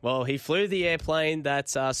 Yeah, well, he flew the airplane that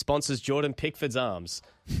sponsors Jordan Pickford's arms,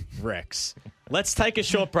 Rex. Let's take a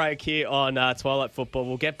short break here on Twilight Football.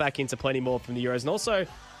 We'll get back into plenty more from the Euros and also a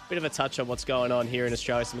bit of a touch on what's going on here in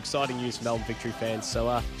Australia. Some exciting news for Melbourne Victory fans,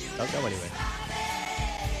 so don't go anywhere.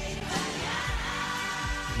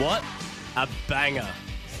 What a banger.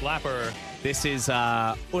 Slapper. This is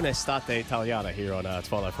Un'estate Italiana here on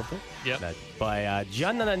Twilight Football. Yep. By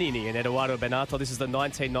Gianna Nannini and Edoardo Benato. This is the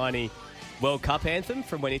 1990 World Cup anthem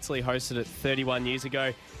from when Italy hosted it 31 years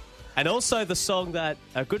ago. And also the song that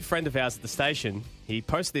a good friend of ours at the station, he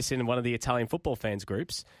posted this in one of the Italian football fans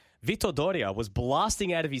groups. Vito Doria was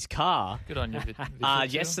blasting out of his car. Good on you, Vito.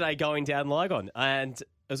 Yesterday going down Lygon. And it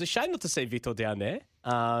was a shame not to see Vito down there.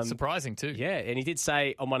 Surprising too. Yeah, and he did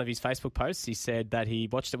say on one of his Facebook posts, he said that he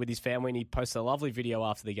watched it with his family and he posted a lovely video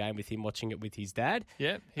after the game with him watching it with his dad.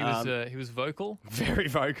 Yeah, he was vocal. Very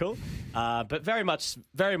vocal, but very much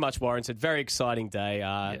warranted. Very exciting day.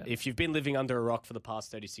 If you've been living under a rock for the past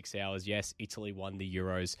 36 hours, yes, Italy won the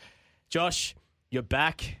Euros. Josh, you're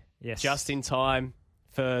back. Yes. Just in time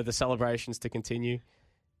for the celebrations to continue.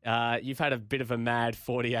 You've had a bit of a mad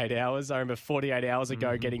 48 hours. I remember 48 hours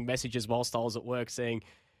ago getting messages whilst I was at work saying,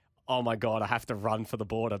 oh my God, I have to run for the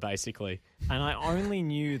border, basically. And I only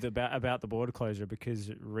knew about the border closure because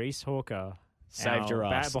Reese Hawker, saved your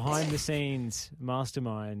ass. Behind the scenes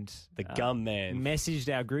mastermind, the gum man,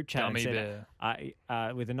 messaged our group chat Gummy and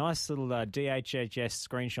said, with a nice little DHHS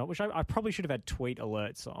screenshot, which I probably should have had tweet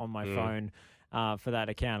alerts on my phone for that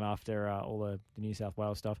account after all the New South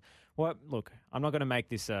Wales stuff. Well, look, I'm not going to make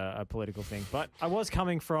this a political thing, but I was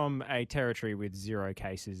coming from a territory with 0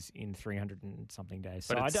 cases in 300 and something days.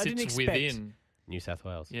 So But I didn't expect... within New South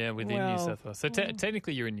Wales. Yeah, within New South Wales. So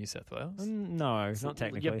technically you're in New South Wales. No, not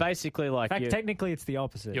technically. You're basically like... In fact, technically it's the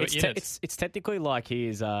opposite. It's technically like he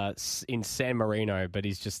is in San Marino, but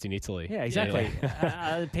he's just in Italy. Yeah, exactly.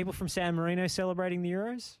 Are people from San Marino celebrating the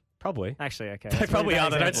Euros? Probably. Actually, okay. They probably are.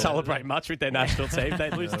 They don't celebrate much with their national team. They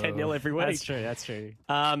lose 10-0 every week. That's true.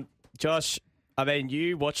 Josh, I mean,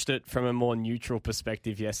 you watched it from a more neutral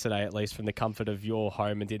perspective yesterday, at least from the comfort of your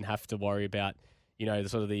home, and didn't have to worry about,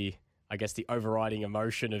 the overriding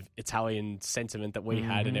emotion of Italian sentiment that we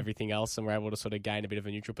had and everything else, and we're able to sort of gain a bit of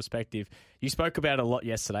a neutral perspective. You spoke about it a lot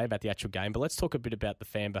yesterday, about the actual game, but let's talk a bit about the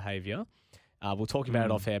fan behaviour. We'll talk about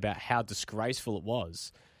it off air, about how disgraceful it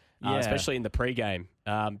was, especially in the pre-game.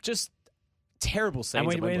 Just terrible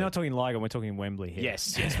scenes. And we're not talking Lygon, we're talking Wembley here.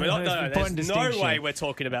 Yes. We're not, there's no way we're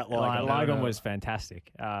talking about Lygon. Lygon was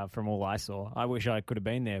fantastic from all I saw. I wish I could have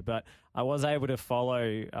been there, but I was able to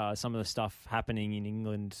follow some of the stuff happening in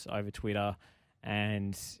England over Twitter.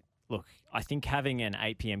 And look, I think having an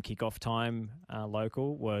 8 p.m. kickoff time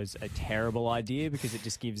local was a terrible idea because it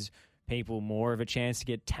just gives people more of a chance to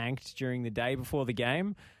get tanked during the day before the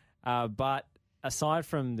game. But aside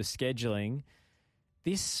from the scheduling,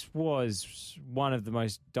 this was one of the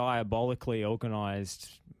most diabolically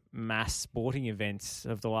organised mass sporting events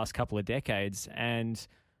of the last couple of decades. And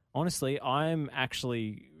honestly, I'm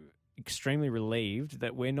actually extremely relieved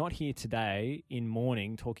that we're not here today in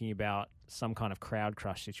mourning talking about some kind of crowd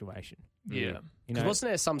crush situation. Yeah. Because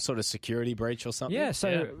wasn't there some sort of security breach or something? Yeah,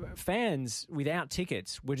 so fans without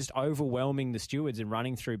tickets were just overwhelming the stewards and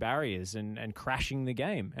running through barriers and crashing the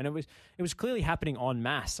game. And it was clearly happening en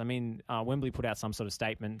masse. I mean, Wembley put out some sort of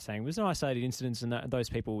statement saying it was an isolated incident and those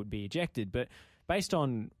people would be ejected. But based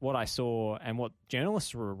on what I saw and what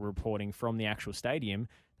journalists were reporting from the actual stadium,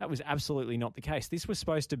 that was absolutely not the case. This was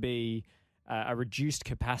supposed to be a reduced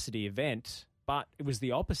capacity event, but it was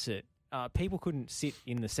the opposite. People couldn't sit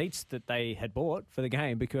in the seats that they had bought for the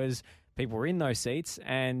game because people were in those seats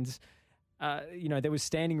and, there was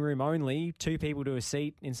standing room only, 2 people to a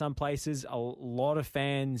seat in some places, a lot of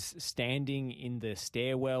fans standing in the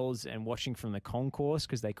stairwells and watching from the concourse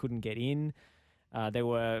because they couldn't get in. There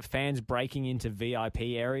were fans breaking into VIP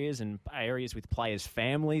areas and areas with players'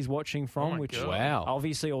 families watching from, which Wow.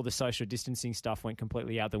 obviously all the social distancing stuff went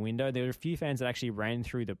completely out the window. There were a few fans that actually ran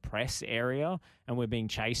through the press area and were being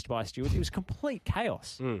chased by stewards. It was complete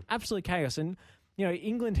chaos, absolute chaos. And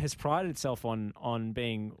England has prided itself on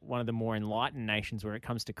being one of the more enlightened nations where it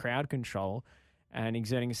comes to crowd control and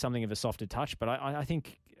exerting something of a softer touch. But I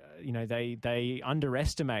think they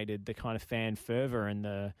underestimated the kind of fan fervour and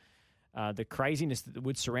the craziness that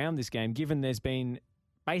would surround this game, given there's been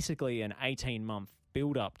basically an 18-month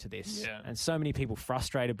build-up to this, and so many people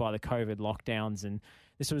frustrated by the COVID lockdowns, and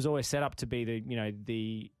this was always set up to be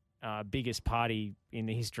the biggest party in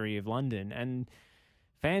the history of London, and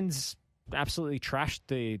fans absolutely trashed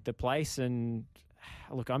the place. And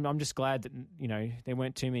look, I'm just glad that there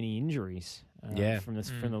weren't too many injuries. From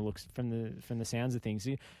the sounds of things,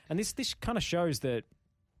 and this kind of shows that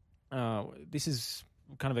this is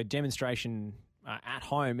kind of a demonstration at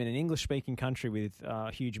home in an English-speaking country with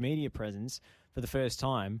a huge media presence for the first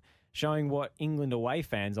time, showing what England away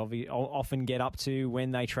fans often get up to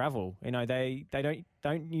when they travel. They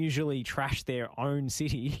don't usually trash their own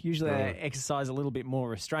city. Usually they exercise a little bit more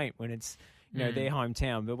restraint when it's their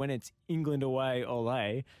hometown. But when it's England away,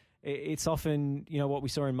 ole, it's often what we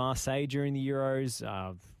saw in Marseille during the Euros.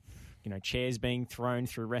 Chairs being thrown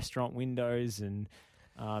through restaurant windows and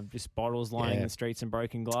just bottles lying in the streets and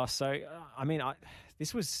broken glass. So,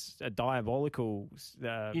 this was a diabolical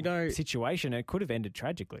situation. It could have ended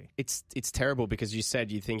tragically. It's terrible because you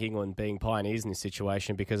said you think England being pioneers in this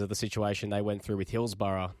situation because of the situation they went through with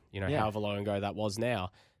Hillsborough, however long ago that was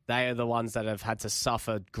now. They are the ones that have had to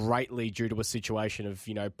suffer greatly due to a situation of,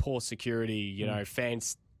 poor security,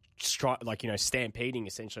 fans stampeding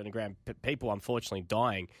essentially on the ground, people unfortunately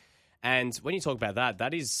dying. And when you talk about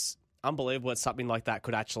that is unbelievable that something like that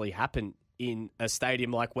could actually happen in a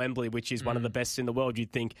stadium like Wembley, which is one of the best in the world.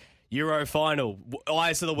 You'd think Euro final,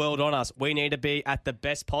 eyes of the world on us. We need to be at the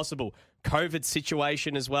best possible. COVID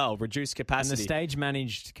situation as well, reduced capacity. And the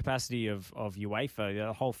stage-managed capacity of UEFA,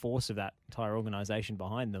 the whole force of that entire organisation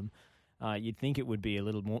behind them, you'd think it would be a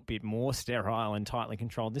bit more sterile and tightly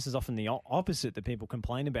controlled. This is often the opposite that people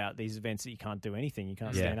complain about, these events that you can't do anything. You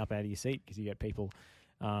can't stand up out of your seat because you get people,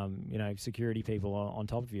 security people on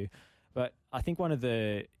top of you. But I think one of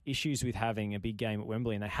the issues with having a big game at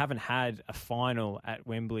Wembley, and they haven't had a final at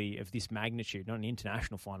Wembley of this magnitude, not an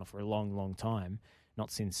international final for a long, long time,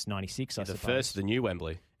 not since 96, I suppose. The first of the new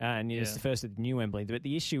Wembley. And it's the first of the new Wembley. But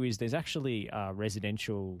the issue is there's actually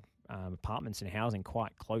residential apartments and housing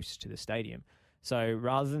quite close to the stadium. So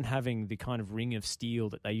rather than having the kind of ring of steel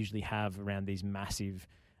that they usually have around these massive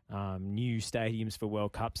new stadiums for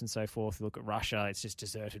World Cups and so forth. Look at Russia, it's just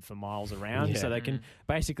deserted for miles around. So they can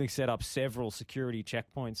basically set up several security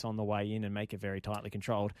checkpoints on the way in and make it very tightly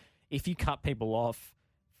controlled. If you cut people off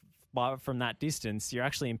from that distance, you're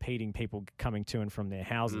actually impeding people coming to and from their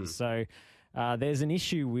houses. So there's an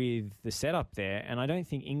issue with the setup there, and I don't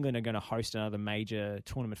think England are going to host another major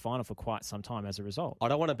tournament final for quite some time as a result. I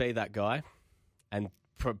don't want to be that guy and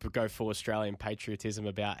go full Australian patriotism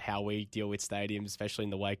about how we deal with stadiums, especially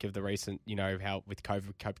in the wake of the recent, how with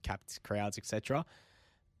COVID capped crowds, etc.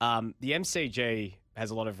 The MCG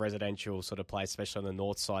has a lot of residential sort of place, especially on the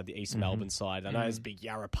north side, the East Melbourne side. I know there's a big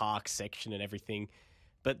Yarra Park section and everything,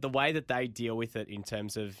 but the way that they deal with it in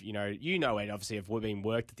terms of, it obviously have been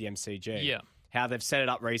worked at the MCG, how they've set it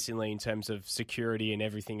up recently in terms of security and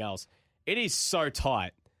everything else. It is so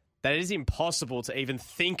tight that it is impossible to even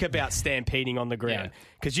think about stampeding on the ground.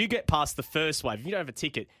 Because you get past the first wave. If you don't have a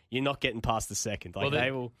ticket, you're not getting past the second.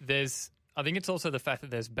 I think it's also the fact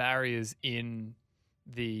that there's barriers in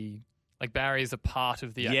barriers are part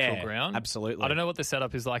of the actual ground. Absolutely. I don't know what the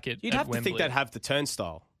setup is like You'd have to think they'd have the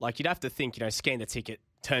turnstile. You'd have to think, scan the ticket,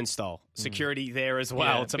 turnstile, security there as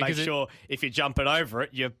well to make sure if you're jumping over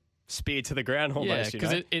it, you're speared to the ground almost.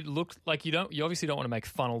 Because it looked like you obviously don't want to make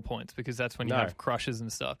funnel points because that's when you have crushes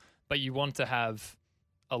and stuff. But you want to have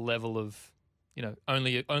a level of,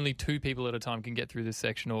 only two people at a time can get through this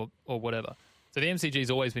section or whatever. So the MCG's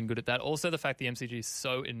always been good at that. Also, the fact the MCG is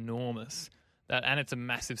so enormous and it's a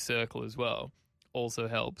massive circle as well also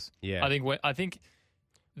helps. Yeah, I think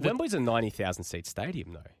Wembley's a 90,000 seat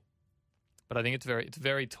stadium though, but I think it's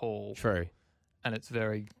very tall. True. And it's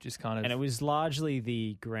very just kind of... And it was largely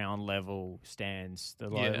the ground level stands, the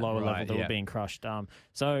lower level that were being crushed.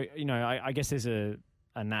 So, I guess there's a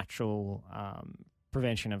natural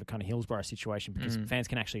prevention of a kind of Hillsborough situation because fans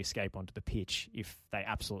can actually escape onto the pitch if they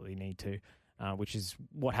absolutely need to, which is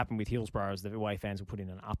what happened with Hillsborough is the away fans were put in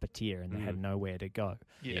an upper tier and they had nowhere to go.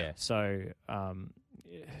 Yeah. So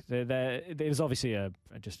there's obviously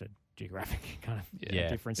just a geographic kind of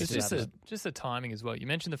difference. It's to just the timing as well. You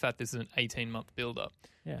mentioned the fact this is an 18-month build-up.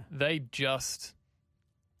 Yeah. They just,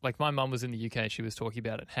 like my mum was in the UK, she was talking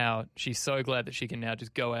about it, how she's so glad that she can now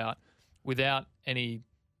just go out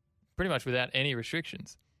pretty much without any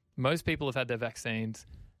restrictions. Most people have had their vaccines,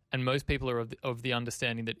 and most people are of the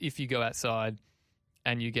understanding that if you go outside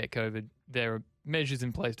and you get COVID, there are measures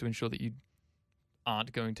in place to ensure that you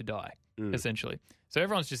aren't going to die, essentially. So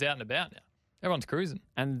everyone's just out and about now. Everyone's cruising.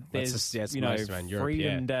 And there's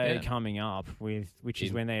Freedom Day coming up, which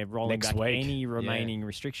is when they're rolling back any remaining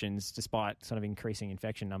restrictions, despite sort of increasing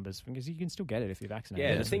infection numbers, because you can still get it if you're vaccinated.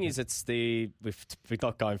 Yeah, the thing is, we're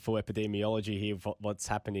not going full epidemiology here of what's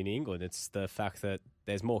happened in England. It's the fact that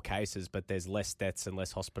there's more cases, but there's less deaths and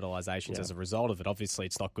less hospitalisations as a result of it. Obviously,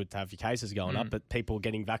 it's not good to have your cases going up, but people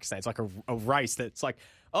getting vaccinated. It's like a race that's like,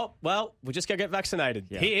 oh, well, we'll just go get vaccinated.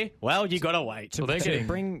 Yeah. Here, well, you got to wait. To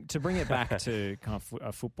bring it back to kind of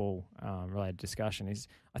a football-related discussion is,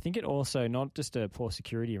 I think it also, not just a poor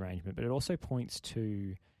security arrangement, but it also points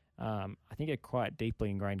to, I think, a quite deeply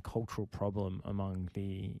ingrained cultural problem among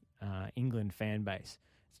the England fan base.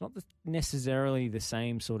 It's not necessarily the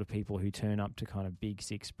same sort of people who turn up to kind of Big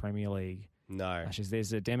Six Premier League matches.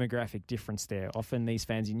 There's a demographic difference there. Often these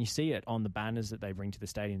fans, and you see it on the banners that they bring to the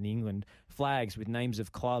stadium in England, flags with names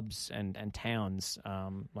of clubs and towns,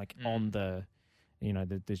 on the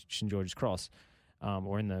St George's Cross,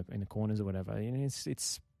 or in the corners or whatever. You know,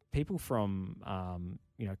 it's people from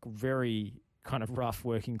very kind of rough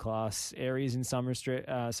working class areas in some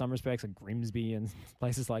respects, like Grimsby and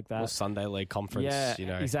places like that. Or Sunday League Conference.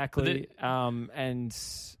 Yeah, exactly. And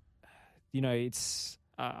it's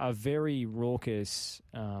a very raucous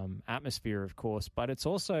atmosphere, of course, but it's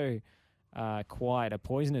also quite a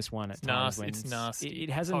poisonous one at times. It's nasty.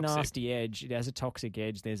 It has a nasty edge. It has a toxic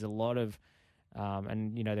edge. There's a lot of,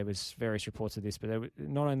 and there was various reports of this, but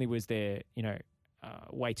not only was there,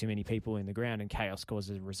 way too many people in the ground and chaos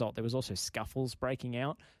caused as a result, there was also scuffles breaking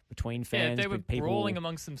out between fans. Yeah, they were people brawling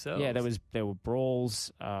amongst themselves. Yeah, there were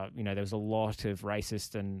brawls. There was a lot of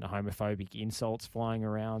racist and homophobic insults flying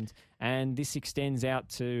around, and this extends out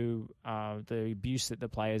to the abuse that the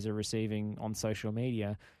players are receiving on social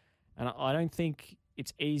media. And I don't think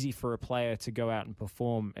it's easy for a player to go out and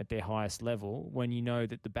perform at their highest level when you know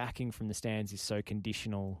that the backing from the stands is so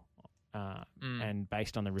conditional and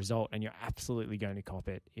based on the result, and you're absolutely going to cop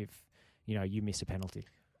it if you miss a penalty.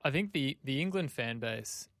 I think the England fan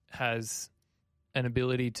base has an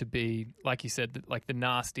ability to be, like you said, like the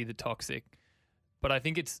nasty, the toxic, but I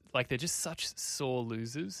think it's like they're just such sore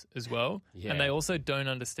losers as well, and they also don't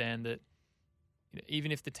understand that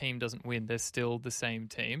even if the team doesn't win, they're still the same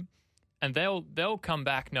team, and they'll come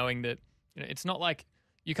back knowing that it's not like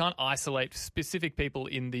you can't isolate specific people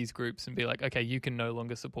in these groups and be like, okay, you can no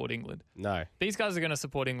longer support England. No. These guys are going to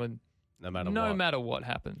support England no matter what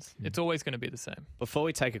happens. It's always going to be the same. Before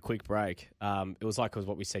we take a quick break, it was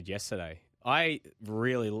what we said yesterday. I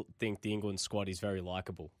really think the England squad is very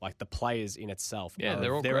likeable. Like the players in itself. Yeah,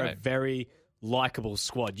 they're all great. They're a very likeable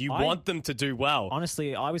squad. You want them to do well.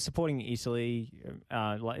 Honestly, I was supporting Italy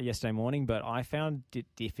yesterday morning, but I found it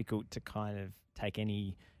difficult to kind of take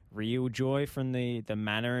any real joy from the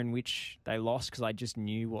manner in which they lost, because I just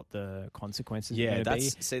knew what the consequences were going to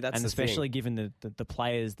be. And especially given the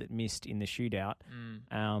players that missed in the shootout.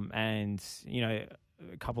 And,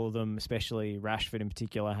 a couple of them, especially Rashford in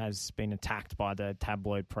particular, has been attacked by the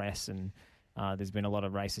tabloid press, and there's been a lot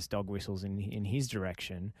of racist dog whistles in his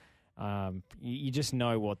direction. You just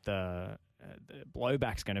know what the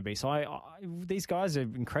blowback's going to be. So these guys are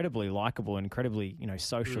incredibly likable and incredibly,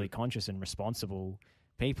 socially conscious and responsible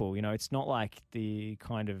people. It's not like the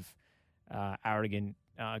kind of arrogant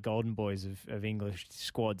golden boys of English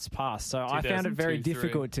squads past. So I found it very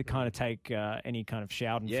difficult to kind of take any kind of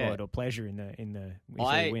schadenfreude or pleasure in the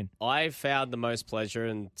win. I found the most pleasure,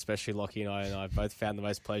 and especially Lockie and I both found the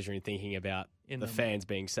most pleasure in thinking about the fans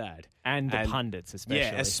being sad. And the pundits especially.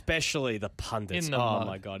 Yeah, especially the pundits. Oh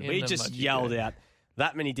my God. We just yelled out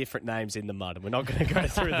that many different names in the mud, and we're not going to go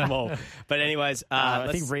through them all. But anyways, I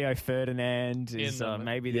think Rio Ferdinand is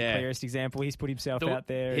maybe the clearest example. He's put himself out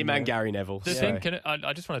there. Him and Gary Neville. The thing,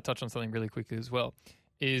 I just want to touch on something really quickly as well,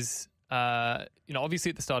 is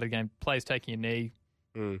obviously at the start of the game, players taking a knee.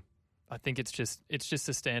 I think it's just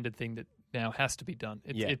a standard thing that now has to be done.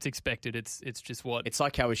 It's expected. It's just what... It's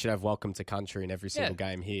like how we should have welcome to country in every single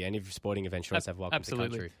game here. Any sporting event should have welcome to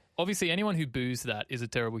country. Obviously, anyone who boos that is a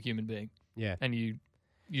terrible human being. Yeah. And you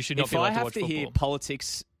should not if be allowed to watch football. If I have to hear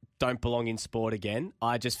politics don't belong in sport again,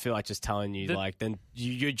 I just feel like just telling you, then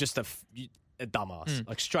you're just a dumbass.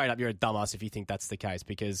 Like straight up, you're a dumbass if you think that's the case,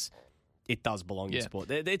 because it does belong Yeah. in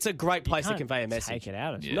sport. It's a great place to can't convey a message. Take it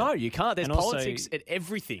out of it. No, you can't. There's And also- politics in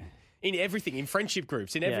everything. In friendship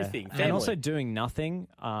groups, in everything. Family. And also doing nothing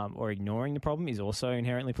or ignoring the problem is also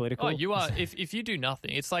inherently political. Oh, you are. If you do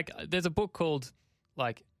nothing, it's like there's a book called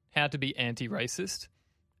like How to Be Anti-Racist,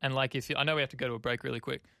 and like I know we have to go to a break really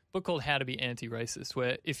quick. Book called How to Be Anti-Racist,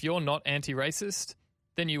 where if you're not anti-racist,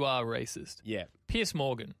 then you are racist. Yeah. Piers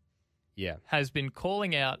Morgan Yeah. has been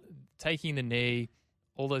calling out taking the knee,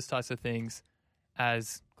 all those types of things,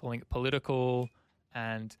 as calling it political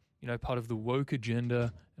and part of the woke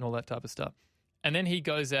agenda and all that type of stuff. And then he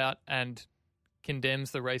goes out and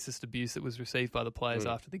condemns the racist abuse that was received by the players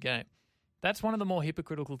after the game. That's one of the more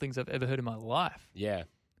hypocritical things I've ever heard in my life. Yeah.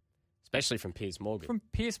 Especially from Piers Morgan. From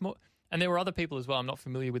Piers Morgan. And there were other people as well. I'm not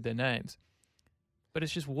familiar with their names. But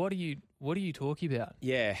it's just, what are you talking about?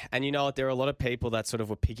 Yeah. And you know what? There are a lot of people that sort of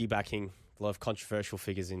were piggybacking, a lot of controversial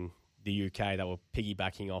figures in the UK that were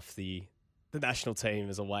piggybacking off the national team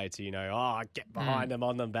as a way to, get behind them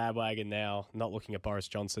on the bandwagon now, not looking at Boris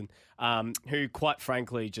Johnson, who quite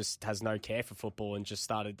frankly just has no care for football and just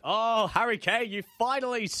started, Harry Kane, you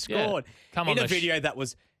finally scored. Yeah. Come on, in a video that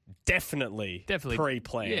was definitely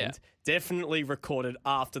pre-planned, yeah. definitely recorded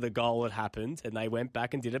after the goal had happened, and they went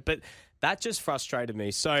back and did it. But that just frustrated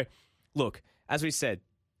me. So, look, as we said,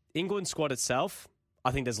 England squad itself,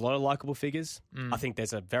 I think there's a lot of likable figures. I think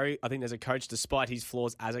there's a coach, despite his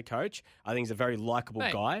flaws as a coach, I think he's a very likable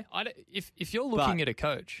guy. If you're looking at a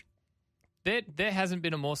coach, there hasn't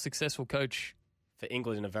been a more successful coach for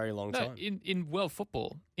England in a very long time. In world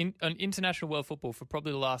football, in international world football for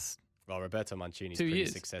probably the last. Well, Roberto Mancini's 2 pretty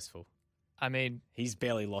years. successful. I mean, he's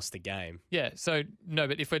barely lost a game. Yeah. So no,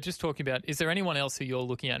 but if we're just talking about, is there anyone else who you're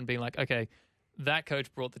looking at and being like, okay, that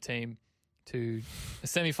coach brought the team to a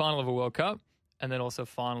semi-final of a World Cup and then also a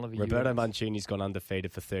final of a Roberto Euros. Mancini's gone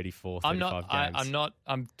undefeated for 35 games.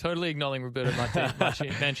 I'm totally acknowledging Roberto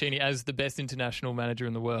Mancini as the best international manager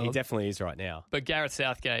in the world. He definitely is right now. But Gareth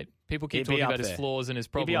Southgate, people keep talking about his flaws and his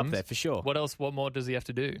problems. He'd be up there for sure. What more does he have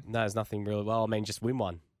to do? No, there's nothing really. Well, I mean, just win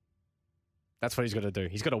one. That's what he's got to do.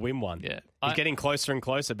 He's got to win one. Yeah. He's getting closer and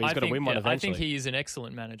closer, but he's got to win one eventually. I think he is an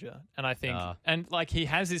excellent manager. And I think, he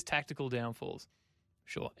has his tactical downfalls.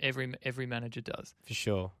 Sure. Every manager does. For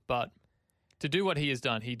sure. But to do what he has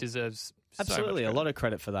done, he deserves absolutely so much a lot of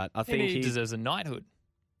credit for that. I think he deserves a knighthood.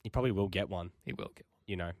 He probably will get one. He will get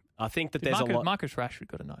one. I think that there's a lot. Marcus Rashford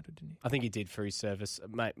got a knighthood, didn't he? I think he did for his service.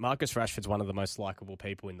 Mate, Marcus Rashford's one of the most likable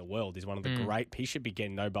people in the world. He's one of the great. He should be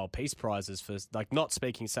getting Nobel Peace Prizes for, not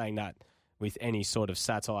saying that with any sort of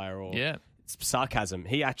satire or sarcasm.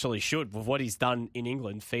 He actually should, with what he's done in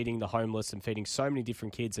England, feeding the homeless and feeding so many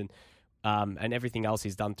different kids and everything else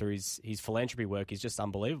he's done through his philanthropy work is just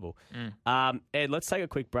unbelievable. Ed, let's take a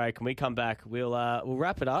quick break. When we come back, we'll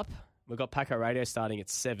wrap it up. We've got Paco Radio starting at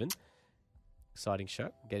 7. Exciting show.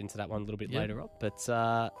 We'll get into that one a little bit later on. But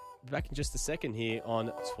back in just a second here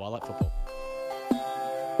on Twilight Football.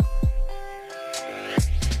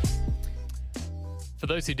 For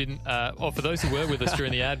those who didn't, or for those who were with us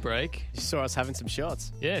during the ad break, You saw us having some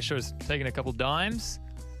shots. yeah, sure, was taking a couple dimes.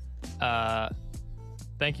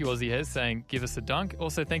 Thank you, Aussie Hez, saying give us a dunk.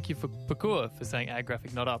 Also, thank you for Pakua for saying ad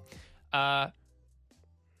graphic not up.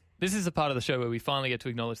 This is a part of the show where we finally get to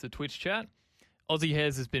acknowledge the Twitch chat. Aussie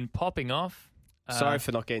Hez has been popping off. Sorry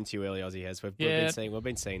for not getting to you early, Aussie Hez. We've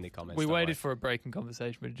been seeing the comments. We waited for a break in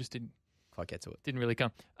conversation, but it just didn't quite get to it. Didn't really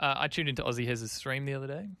come. I tuned into Aussie Hez's stream the other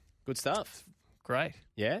day. Good stuff. Great.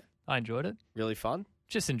 Yeah? I enjoyed it. Really fun?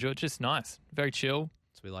 Just nice. Very chill.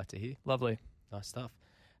 That's what we like to hear. Lovely. Nice stuff.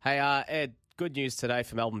 Hey, Ed, good news today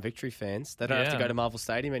for Melbourne Victory fans. They don't have to go to Marvel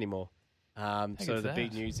Stadium anymore. So the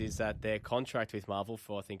big news is that their contract with Marvel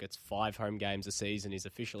for, I think it's 5 home games a season, is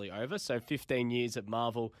officially over. So 15 years at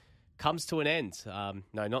Marvel comes to an end.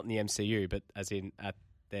 No, not in the MCU, but as in at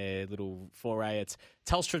their little foray. It's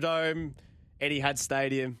Telstra Dome, Etihad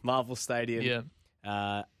Stadium, Marvel Stadium. Yeah.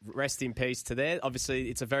 Rest in peace to there. Obviously,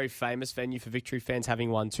 it's a very famous venue for Victory fans, having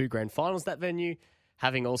won 2 grand finals that venue,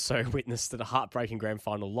 having also witnessed a heartbreaking grand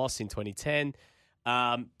final loss in 2010.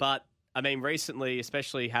 But, I mean, recently,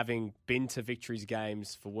 especially having been to Victory's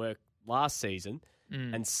games for work last season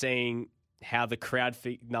and seeing how the crowd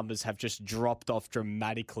numbers have just dropped off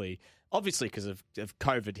dramatically, obviously because of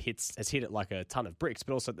COVID has hit it like a ton of bricks,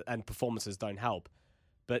 but also, and performances don't help.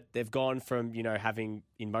 But they've gone from, having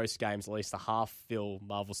in most games at least a half-fill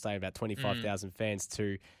Marvel Stadium, about 25,000 fans,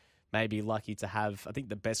 to maybe lucky to have, I think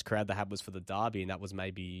the best crowd they had was for the derby, and that was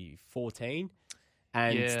maybe 14.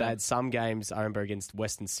 And they had some games, I remember against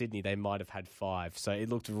Western Sydney, they might have had 5. So it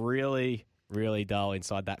looked really, really dull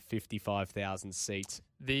inside that 55,000 seat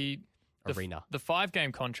arena. The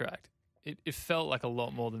 5-game contract it felt like a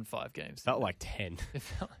lot more than 5 games. Felt like 10. It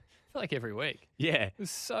felt like every week. Yeah. It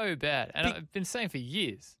was so bad. And I've been saying for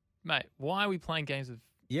years, mate, why are we playing games of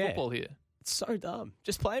football here? It's so dumb.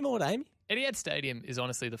 Just play more, Amy. Etihad Stadium is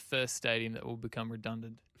honestly the first stadium that will become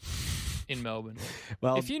redundant in Melbourne.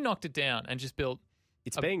 Well, if you knocked it down and just built...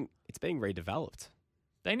 It's being redeveloped.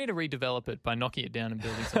 They need to redevelop it by knocking it down and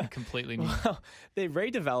building something completely new. Well, they're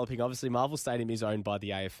redeveloping. Obviously, Marvel Stadium is owned by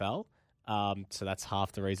the AFL. So that's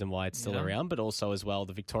half the reason why it's still around. But also as well,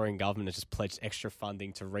 the Victorian government has just pledged extra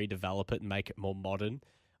funding to redevelop it and make it more modern.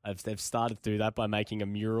 They've started to do that by making a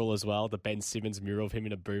mural as well, the Ben Simmons mural of him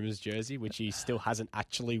in a Boomers jersey, which he still hasn't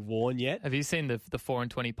actually worn yet. Have you seen the 4 and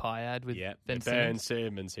 20 pie ad with Ben Simmons? Ben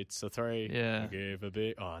Simmons hits a 3. Yeah. Give a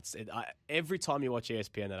bit. Oh, every time you watch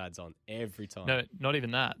ESPN, that ad's on. Every time. No, not even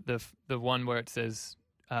that. The one where it says...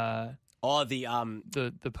 the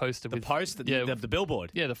poster with... The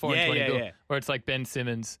billboard. Yeah, the 4 and 20 billboard. Where it's like Ben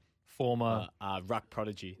Simmons, former... ruck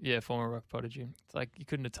prodigy. Yeah, former ruck prodigy. It's like you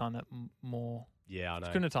couldn't have done that more... Yeah, I know.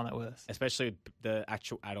 Couldn't have done that worse. Especially the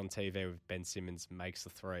actual ad on TV with Ben Simmons makes the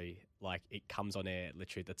 3. Like, it comes on air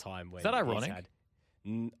literally at the time when... Is that ironic?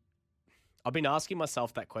 I've been asking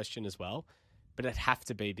myself that question as well, but it'd have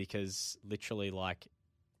to be because literally, like,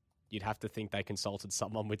 you'd have to think they consulted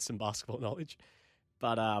someone with some basketball knowledge.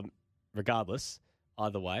 But regardless,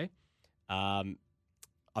 either way, I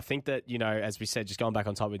think that, as we said, just going back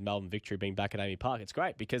on top with Melbourne Victory being back at Amy Park, it's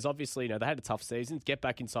great because obviously, they had a tough season. Get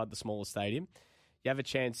back inside the smaller stadium. You have a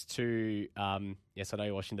chance to, yes, I know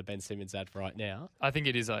you're watching the Ben Simmons ad right now. I think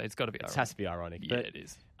it is. It's got to be ironic. It has to be ironic. Yeah, but, it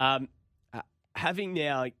is. Having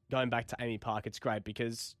now, going back to Amy Park, it's great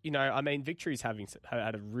because, Victory's had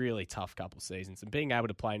a really tough couple of seasons and being able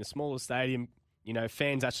to play in a smaller stadium,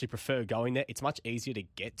 fans actually prefer going there. It's much easier to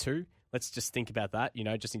get to. Let's just think about that,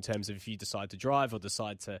 just in terms of if you decide to drive or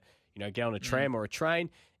decide to, get on a tram or a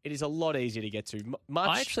train, it is a lot easier to get to.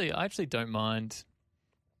 I actually don't mind.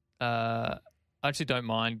 I actually don't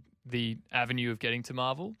mind the avenue of getting to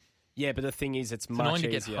Marvel. Yeah, but the thing is, it's much annoying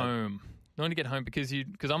easier. To get home. Annoying to get home because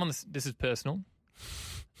I'm on this. This is personal.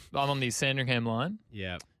 I'm on the Sandringham line.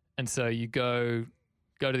 Yeah, and so you go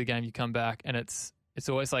to the game, you come back, and it's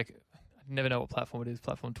always like I never know what platform it is.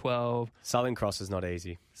 Platform 12. Southern Cross is not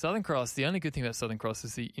easy. Southern Cross. The only good thing about Southern Cross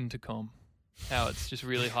is the intercom. How it's just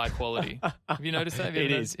really high quality. Have you noticed that?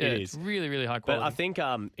 It is. It's really, really high quality. But I think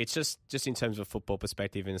it's just in terms of football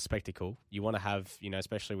perspective and a spectacle, you want to have,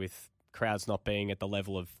 especially with crowds not being at the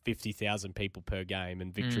level of 50,000 people per game,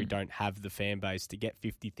 and Victory don't have the fan base to get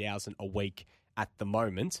 50,000 a week at the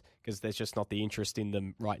moment because there's just not the interest in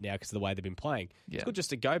them right now because of the way they've been playing. Yeah. It's good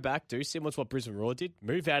just to go back, do similar to what Brisbane Roar did,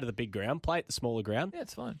 move out of the big ground, play at the smaller ground. Yeah,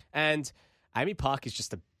 it's fine. And Amy Park is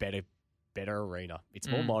just a better arena. It's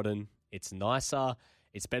more modern. It's nicer.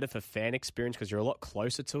 It's better for fan experience because you're a lot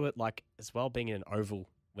closer to it. Like, as well, being in an oval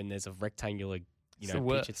when there's a rectangular,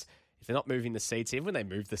 pitch. If they're not moving the seats, even when they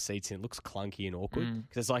move the seats in, it looks clunky and awkward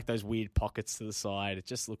because there's like those weird pockets to the side. It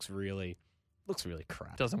just looks really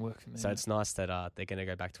crap. Doesn't work for me. So it's nice that they're going to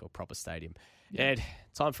go back to a proper stadium. Yeah. Ed,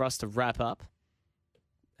 time for us to wrap up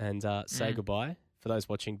and say goodbye. For those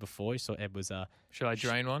watching before, you saw Ed was... Should I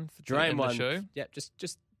drain one? Drain one. The show? Yeah,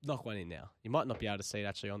 just knock one in now. You might not be able to see it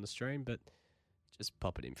actually on the stream, but just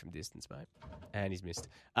pop it in from distance, mate. And he's missed.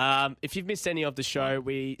 If you've missed any of the show,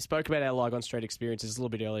 we spoke about our Lygon Street experiences a little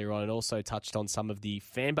bit earlier on and also touched on some of the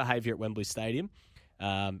fan behaviour at Wembley Stadium,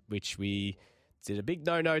 which we did a big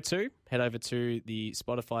no-no to. Head over to the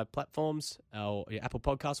Spotify platforms or your Apple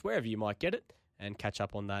Podcasts, wherever you might get it, and catch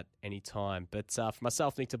up on that anytime. But for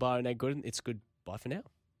myself, Nick Tabayo and Ed Gooden, it's goodbye for now.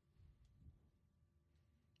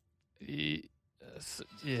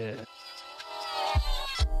 Yeah.